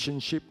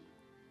relationship?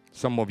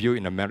 Some of you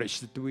in a marriage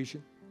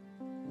situation,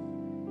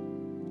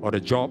 or the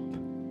job,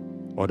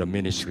 or the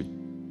ministry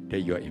that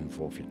you are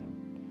involved in.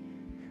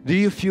 Do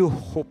you feel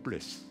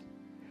hopeless,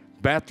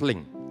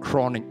 battling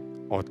chronic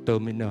or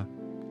terminal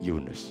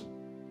illness?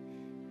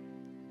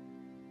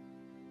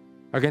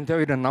 I can tell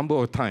you the number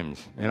of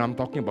times, and I'm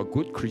talking about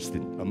good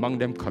Christians, among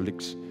them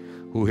colleagues,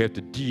 who have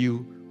to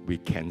deal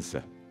with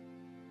cancer.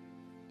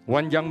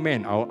 One young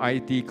man, our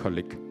IT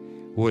colleague,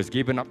 who was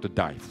given up to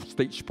die,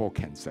 stage 4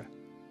 cancer,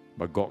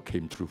 but God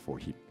came through for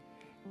him.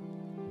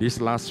 This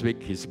last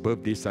week, his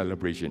birthday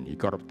celebration, he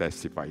got up to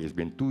testify. It's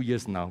been 2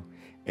 years now,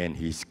 and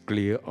he's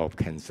clear of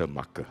cancer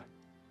marker.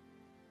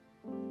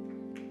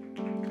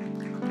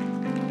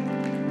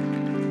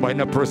 But in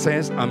the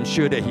process, I'm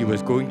sure that he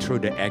was going through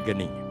the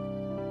agony,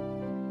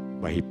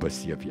 but he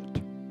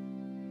persevered.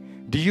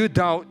 Do you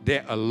doubt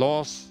that a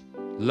lost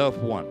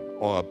loved one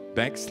or a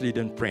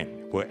backslidden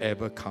friend will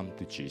ever come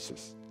to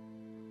Jesus?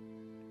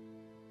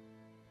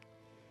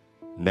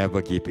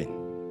 Never give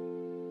in.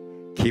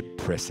 Keep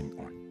pressing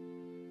on.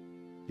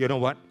 You know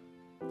what?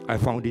 I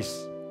found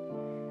this.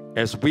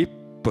 As we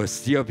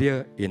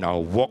persevere in our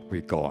walk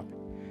with God,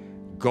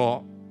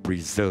 God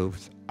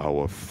preserves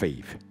our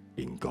faith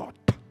in God.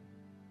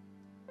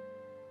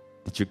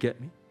 Did you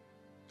get me?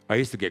 I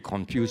used to get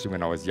confused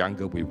when I was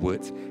younger with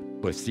words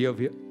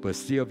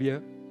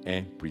persevere,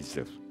 and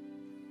preserve.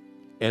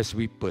 As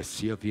we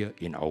persevere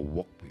in our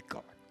walk with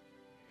God,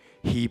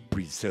 He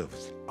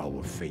preserves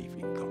our faith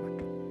in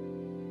God.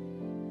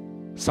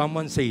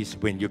 Someone says,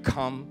 when you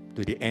come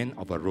to the end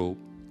of a rope,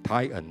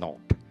 tie a knot,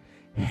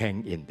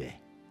 hang in there.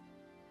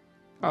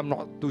 I'm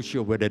not too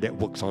sure whether that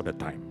works all the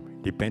time,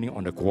 depending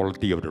on the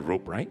quality of the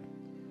rope, right?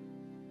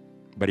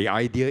 But the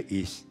idea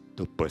is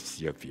to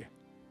persevere.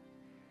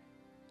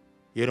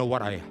 You know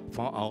what I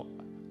found out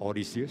all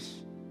these years?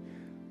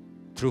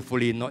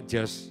 Truthfully, not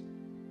just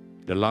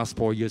the last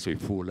 4 years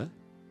with Fuller.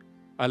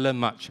 I learned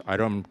much.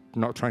 I'm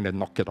not trying to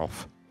knock it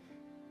off.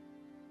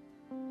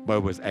 But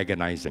it was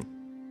agonizing.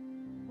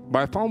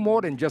 But I found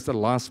more than just the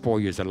last 4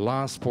 years, the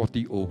last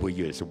 40 over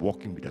years of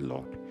walking with the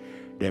Lord,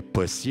 that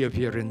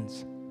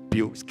perseverance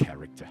builds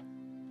character,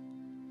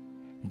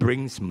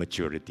 brings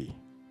maturity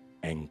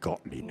and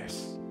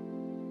godliness.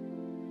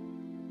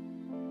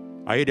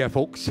 Are you there,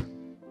 folks?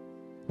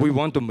 We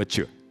want to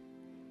mature.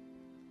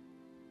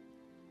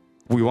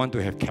 We want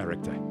to have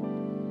character.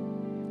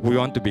 We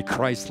want to be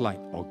Christ-like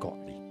or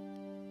godly.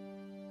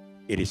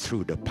 It is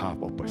through the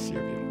path of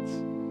perseverance.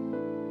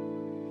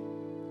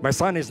 My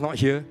son is not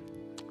here.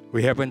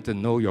 We happen to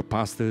know your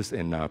pastors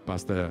and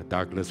Pastor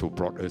Douglas, who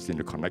brought us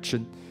into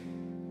connection.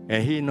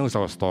 And he knows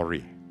our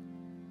story.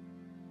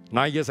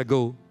 9 years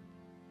ago,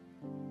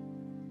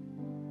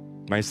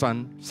 my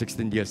son,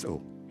 16 years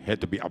old, had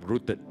to be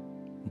uprooted,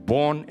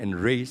 born and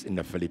raised in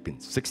the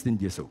Philippines, 16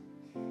 years old.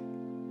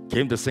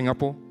 Came to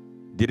Singapore,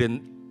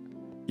 didn't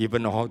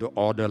even know how to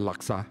order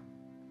laksa.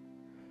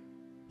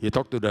 He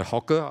talked to the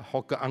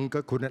hawker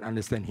uncle couldn't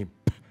understand him.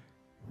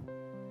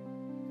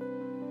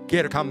 He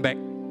had to come back,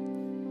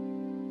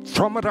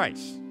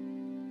 traumatized.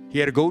 He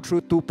had to go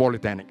through 2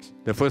 polytechnics.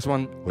 The first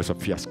one was a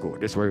fiasco.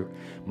 That's why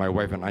my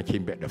wife and I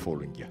came back the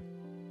following year.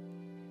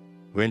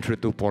 Went through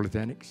 2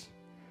 polytechnics.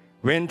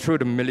 Went through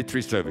the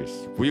military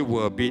service. We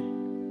were a bit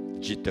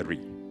jittery.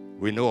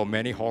 We know of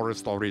many horror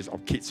stories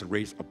of kids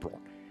raised abroad.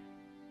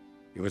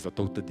 It was a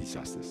total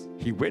disaster.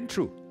 He went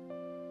through.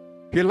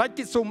 He liked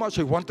it so much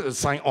he wanted to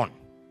sign on.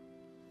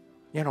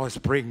 You know, I was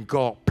praying,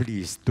 God,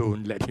 please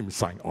don't let him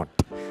sign on.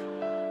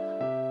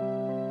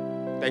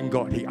 Thank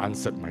God he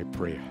answered my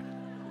prayer.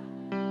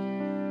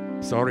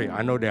 Sorry,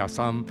 I know there are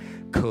some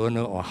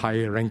colonel or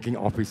higher-ranking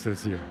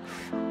officers here.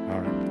 All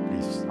right,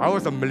 please. I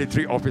was a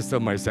military officer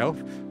myself,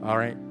 all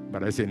right?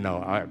 But I said,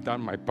 no, I have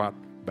done my part,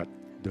 but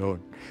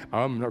don't.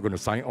 I'm not going to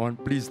sign on.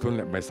 Please don't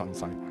let my son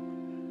sign on.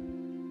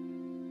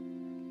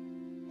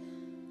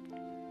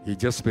 He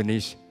just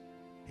finished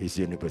his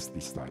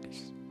university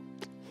studies.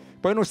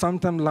 But you know,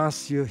 sometime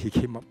last year, he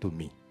came up to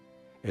me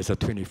as a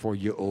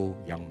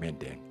 24-year-old young man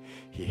then.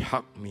 He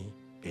hugged me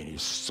and he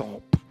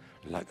sobbed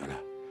like a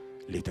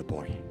little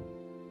boy.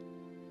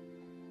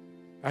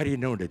 I didn't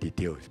know the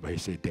details, but he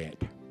said, Dad,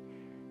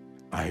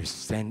 I've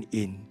sent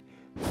in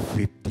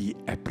 50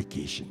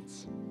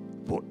 applications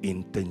for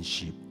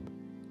internship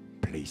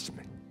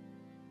placement.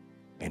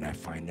 And I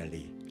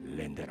finally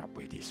landed up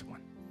with this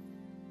one.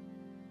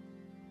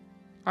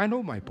 I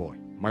know my boy.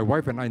 My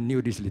wife and I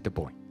knew this little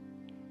boy.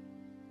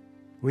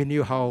 We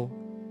knew how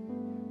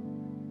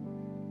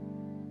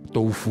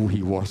tofu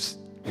he was.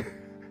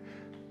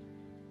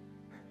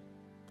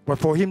 But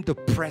for him to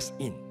press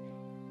in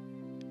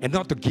and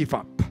not to give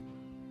up.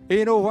 And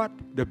you know what?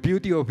 The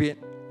beauty of it,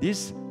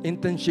 this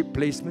internship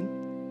placement,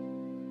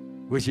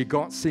 which he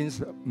got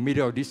since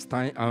middle of this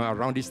time,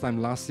 around this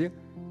time last year,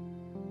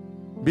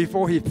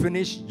 before he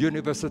finished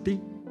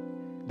university,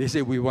 they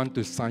said, we want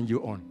to sign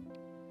you on.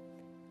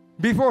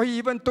 Before he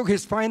even took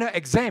his final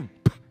exam.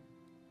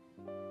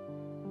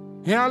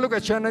 Here I look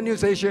at Channel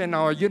News Asia and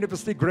our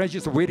university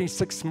graduates are waiting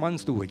 6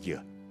 months to a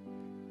year.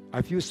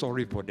 I feel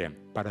sorry for them,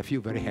 but I feel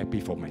very happy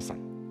for my son.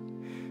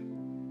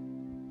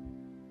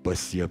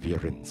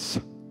 Perseverance.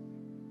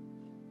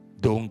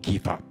 Don't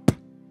give up.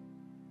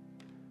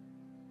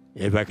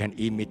 If I can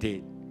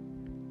imitate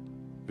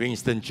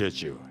Winston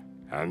Churchill,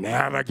 I'll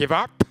never give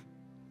up.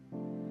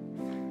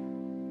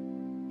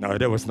 No,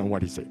 that was not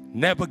what he said.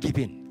 Never give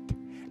in.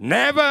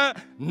 Never,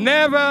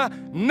 never,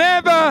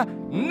 never,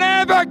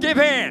 never give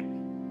in.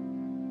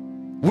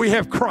 We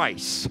have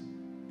Christ.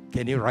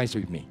 Can you rise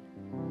with me?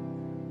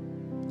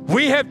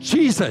 We have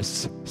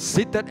Jesus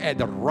seated at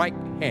the right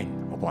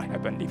hand of our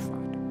Heavenly Father.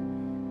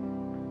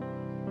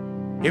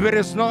 If it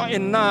is not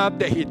enough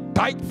that He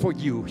died for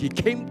you, He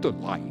came to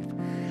life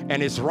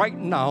and is right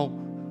now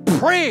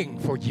praying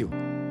for you.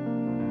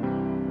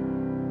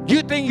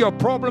 You think your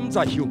problems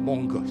are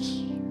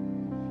humongous.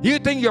 You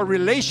think your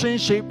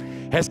relationship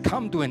has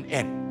come to an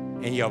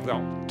end and you're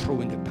about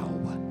throwing the towel.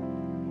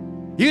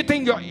 You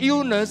think your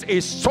illness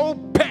is so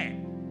bad.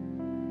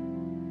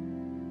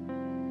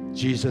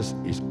 Jesus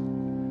is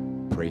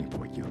praying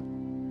for you.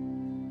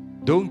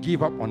 Don't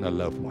give up on a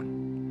loved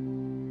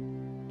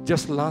one.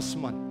 Just last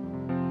month,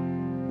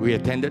 we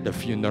attended the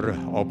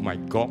funeral of my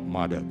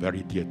godmother,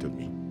 very dear to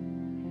me.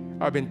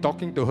 I've been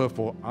talking to her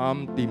for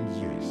umpteen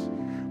years.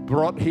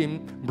 Brought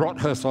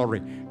her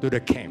to the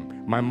camp.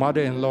 My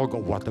mother-in-law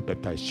got water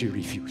baptized. She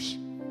refused.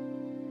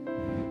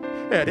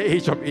 At the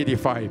age of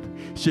 85,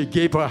 she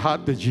gave her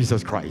heart to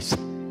Jesus Christ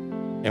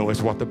and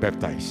was water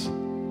baptized.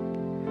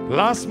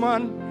 Last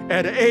month,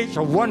 at the age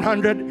of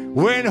 100,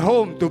 went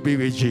home to be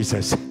with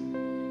Jesus.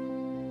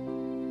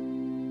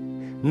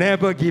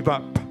 Never give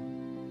up.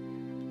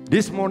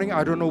 This morning,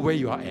 I don't know where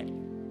you are at.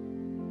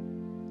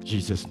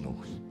 Jesus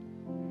knows.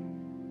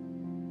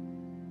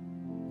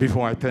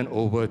 Before I turn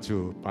over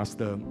to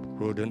Pastor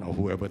Roden or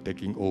whoever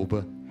taking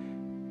over,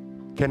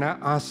 can I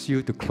ask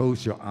you to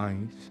close your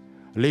eyes,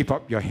 lift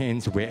up your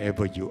hands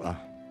wherever you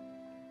are,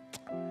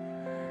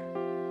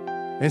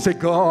 and say,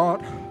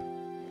 God,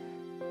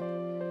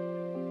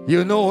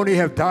 you not only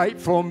have died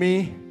for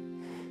me,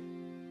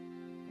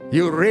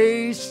 you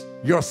raised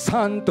your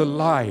Son to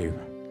life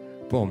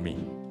for me.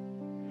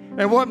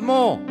 And what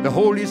more? The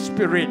Holy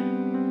Spirit,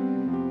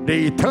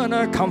 the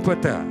eternal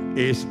Comforter,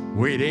 is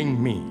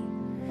within me.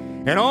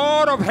 And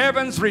all of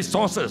heaven's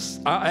resources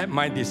are at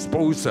my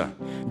disposal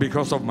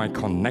because of my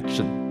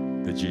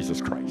connection to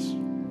Jesus Christ.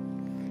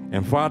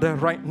 And Father,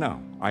 right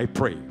now, I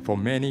pray for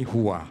many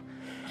who are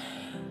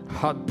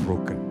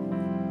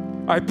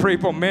heartbroken. I pray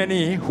for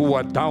many who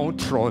are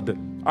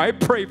downtrodden. I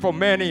pray for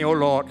many, oh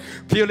Lord,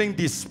 feeling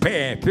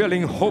despair,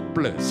 feeling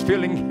hopeless,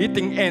 feeling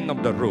hitting end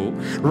of the road.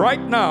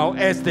 Right now,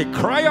 as they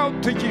cry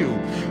out to you,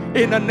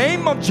 in the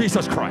name of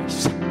Jesus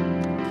Christ,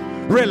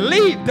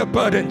 relieve the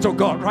burdens, oh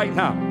God, right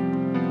now.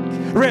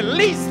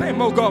 Release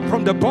them, oh God,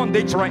 from the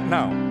bondage right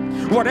now.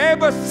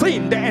 Whatever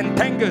sin that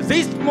entangles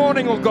this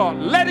morning, oh God,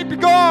 let it be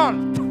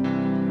gone.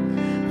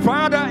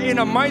 Father, in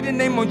the mighty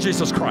name of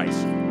Jesus Christ,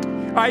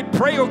 I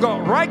pray, oh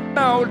God, right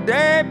now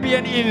there be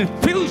an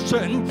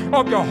infusion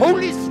of your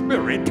Holy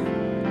Spirit.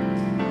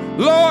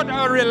 Lord,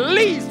 a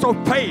release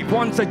of faith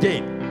once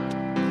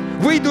again.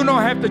 We do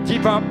not have to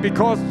give up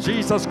because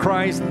Jesus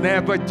Christ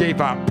never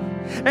gave up.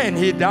 And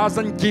He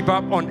doesn't give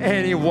up on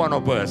any one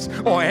of us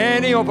or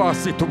any of our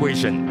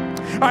situation.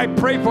 I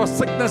pray for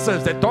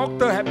sicknesses the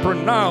doctor had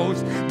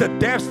pronounced the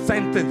death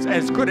sentence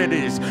as good as it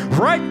is.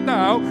 Right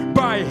now,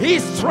 by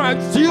His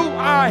stripes, you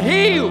are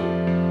healed.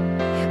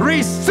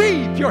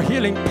 Receive your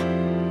healing.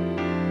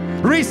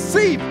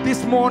 Receive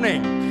this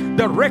morning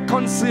the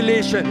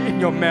reconciliation in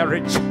your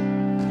marriage.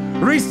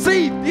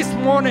 Receive this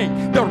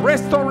morning the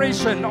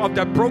restoration of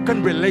the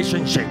broken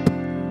relationship.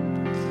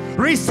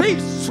 Receive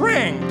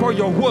strength for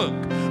your work.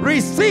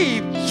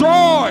 Receive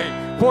joy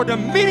for the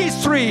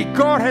ministry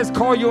God has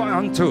called you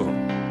unto.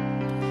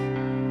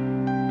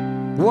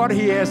 What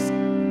He has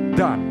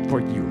done for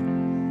you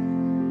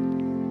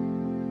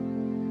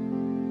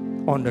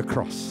on the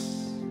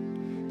cross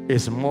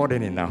is more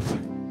than enough.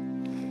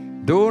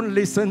 Don't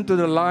listen to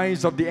the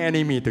lies of the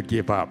enemy to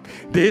give up.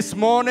 This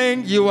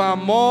morning, you are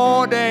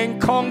more than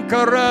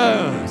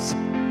conquerors.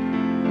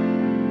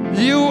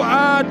 You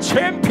are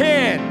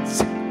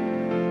champions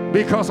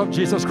because of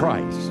Jesus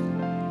Christ.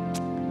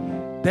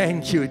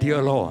 Thank you,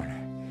 dear Lord.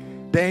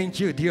 Thank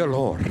you, dear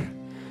Lord.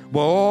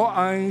 While all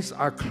eyes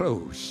are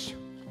closed,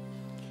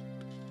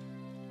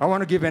 I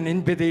want to give an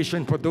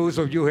invitation for those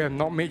of you who have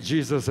not made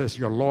Jesus as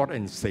your Lord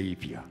and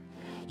Savior.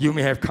 You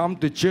may have come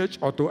to church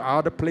or to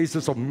other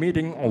places of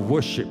meeting or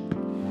worship,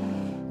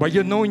 but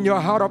you know in your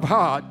heart of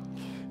heart,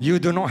 you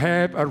do not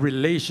have a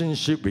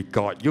relationship with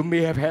God. You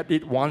may have had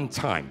it one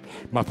time,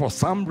 but for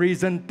some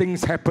reason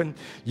things happen,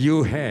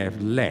 you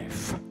have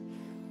left.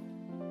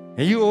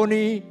 And you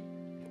only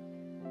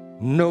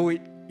know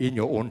it in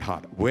your own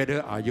heart.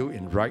 Whether are you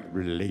in right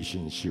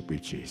relationship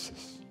with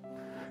Jesus?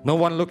 No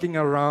one looking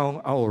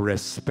around, our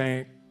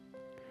respect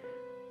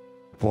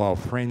for our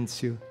friends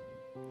here.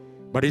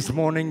 But this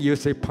morning you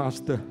say,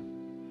 Pastor,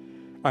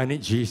 I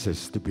need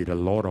Jesus to be the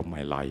Lord of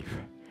my life.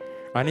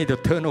 I need to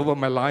turn over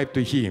my life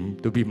to Him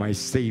to be my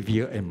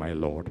Savior and my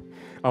Lord.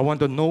 I want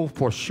to know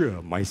for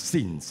sure my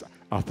sins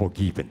are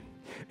forgiven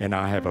and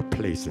I have a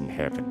place in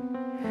heaven.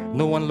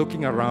 No one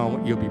looking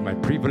around, it'll be my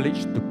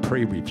privilege to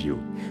pray with you.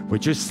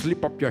 Would you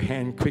slip up your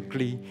hand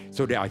quickly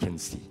so that I can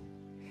see?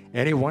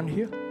 Anyone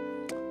here?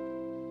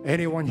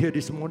 Anyone here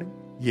this morning?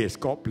 Yes,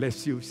 God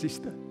bless you,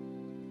 sister.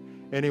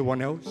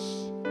 Anyone else?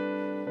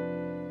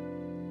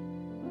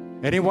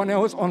 Anyone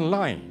else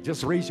online?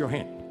 Just raise your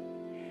hand.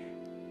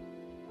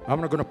 I'm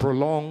not going to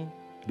prolong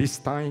this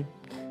time,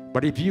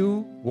 but if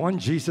you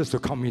want Jesus to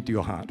come into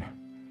your heart,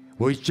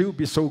 would you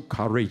be so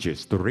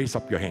courageous to raise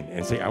up your hand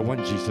and say, I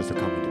want Jesus to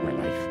come into my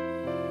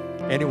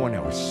life? Anyone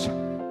else?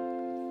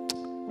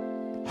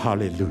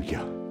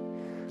 Hallelujah.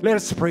 Let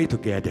us pray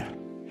together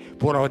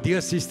for our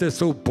dear sisters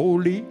so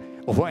boldly,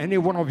 or for any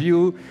one of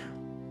you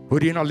who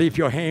did not lift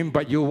your hand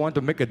but you want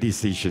to make a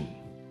decision.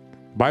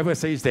 Bible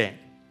says that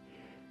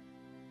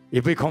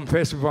if we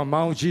confess with our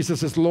mouth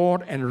Jesus is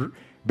Lord and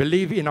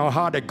believe in our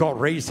heart that God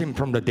raised Him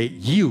from the dead,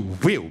 you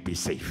will be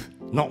saved.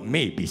 Not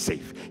may be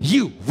saved.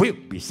 You will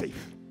be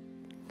saved.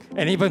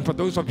 And even for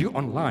those of you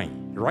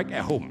online, right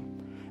at home,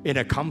 in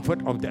the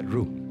comfort of that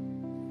room,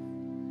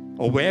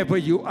 or wherever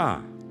you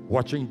are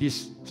watching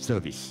this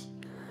service,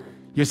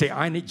 you say,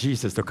 I need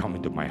Jesus to come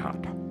into my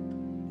heart.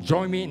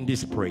 Join me in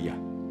this prayer.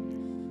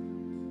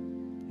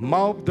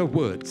 Mouth the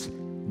words,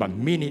 but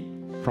mean it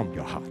from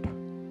your heart.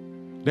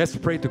 Let's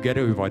pray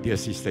together with our dear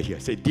sister here.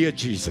 Say, Dear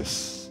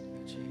Jesus,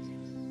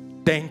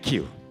 thank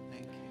you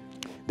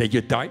that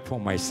you died for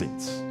my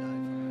sins.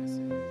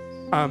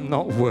 I'm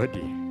not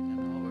worthy,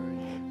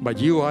 but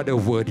you are the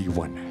worthy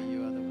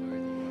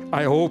one.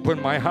 I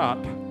open my heart.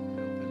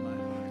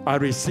 I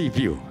receive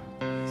you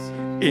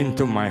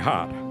into my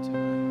heart.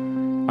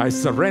 I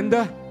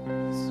surrender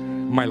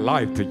my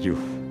life to you.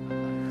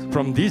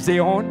 From this day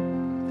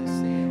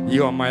on,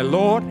 you are my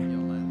Lord.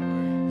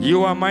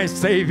 You are my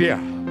Savior.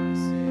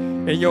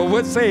 And your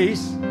word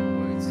says,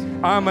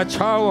 I'm a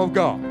child of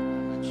God.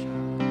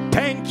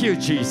 Thank you,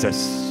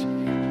 Jesus.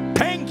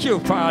 Thank you,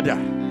 Father.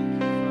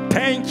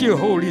 Thank you,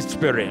 Holy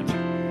Spirit.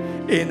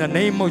 In the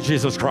name of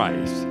Jesus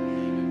Christ.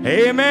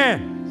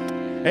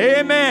 Amen.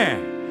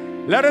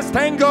 Amen. Let us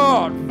thank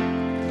God.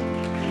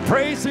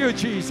 Praise you,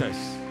 Jesus.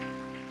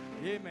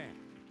 Amen.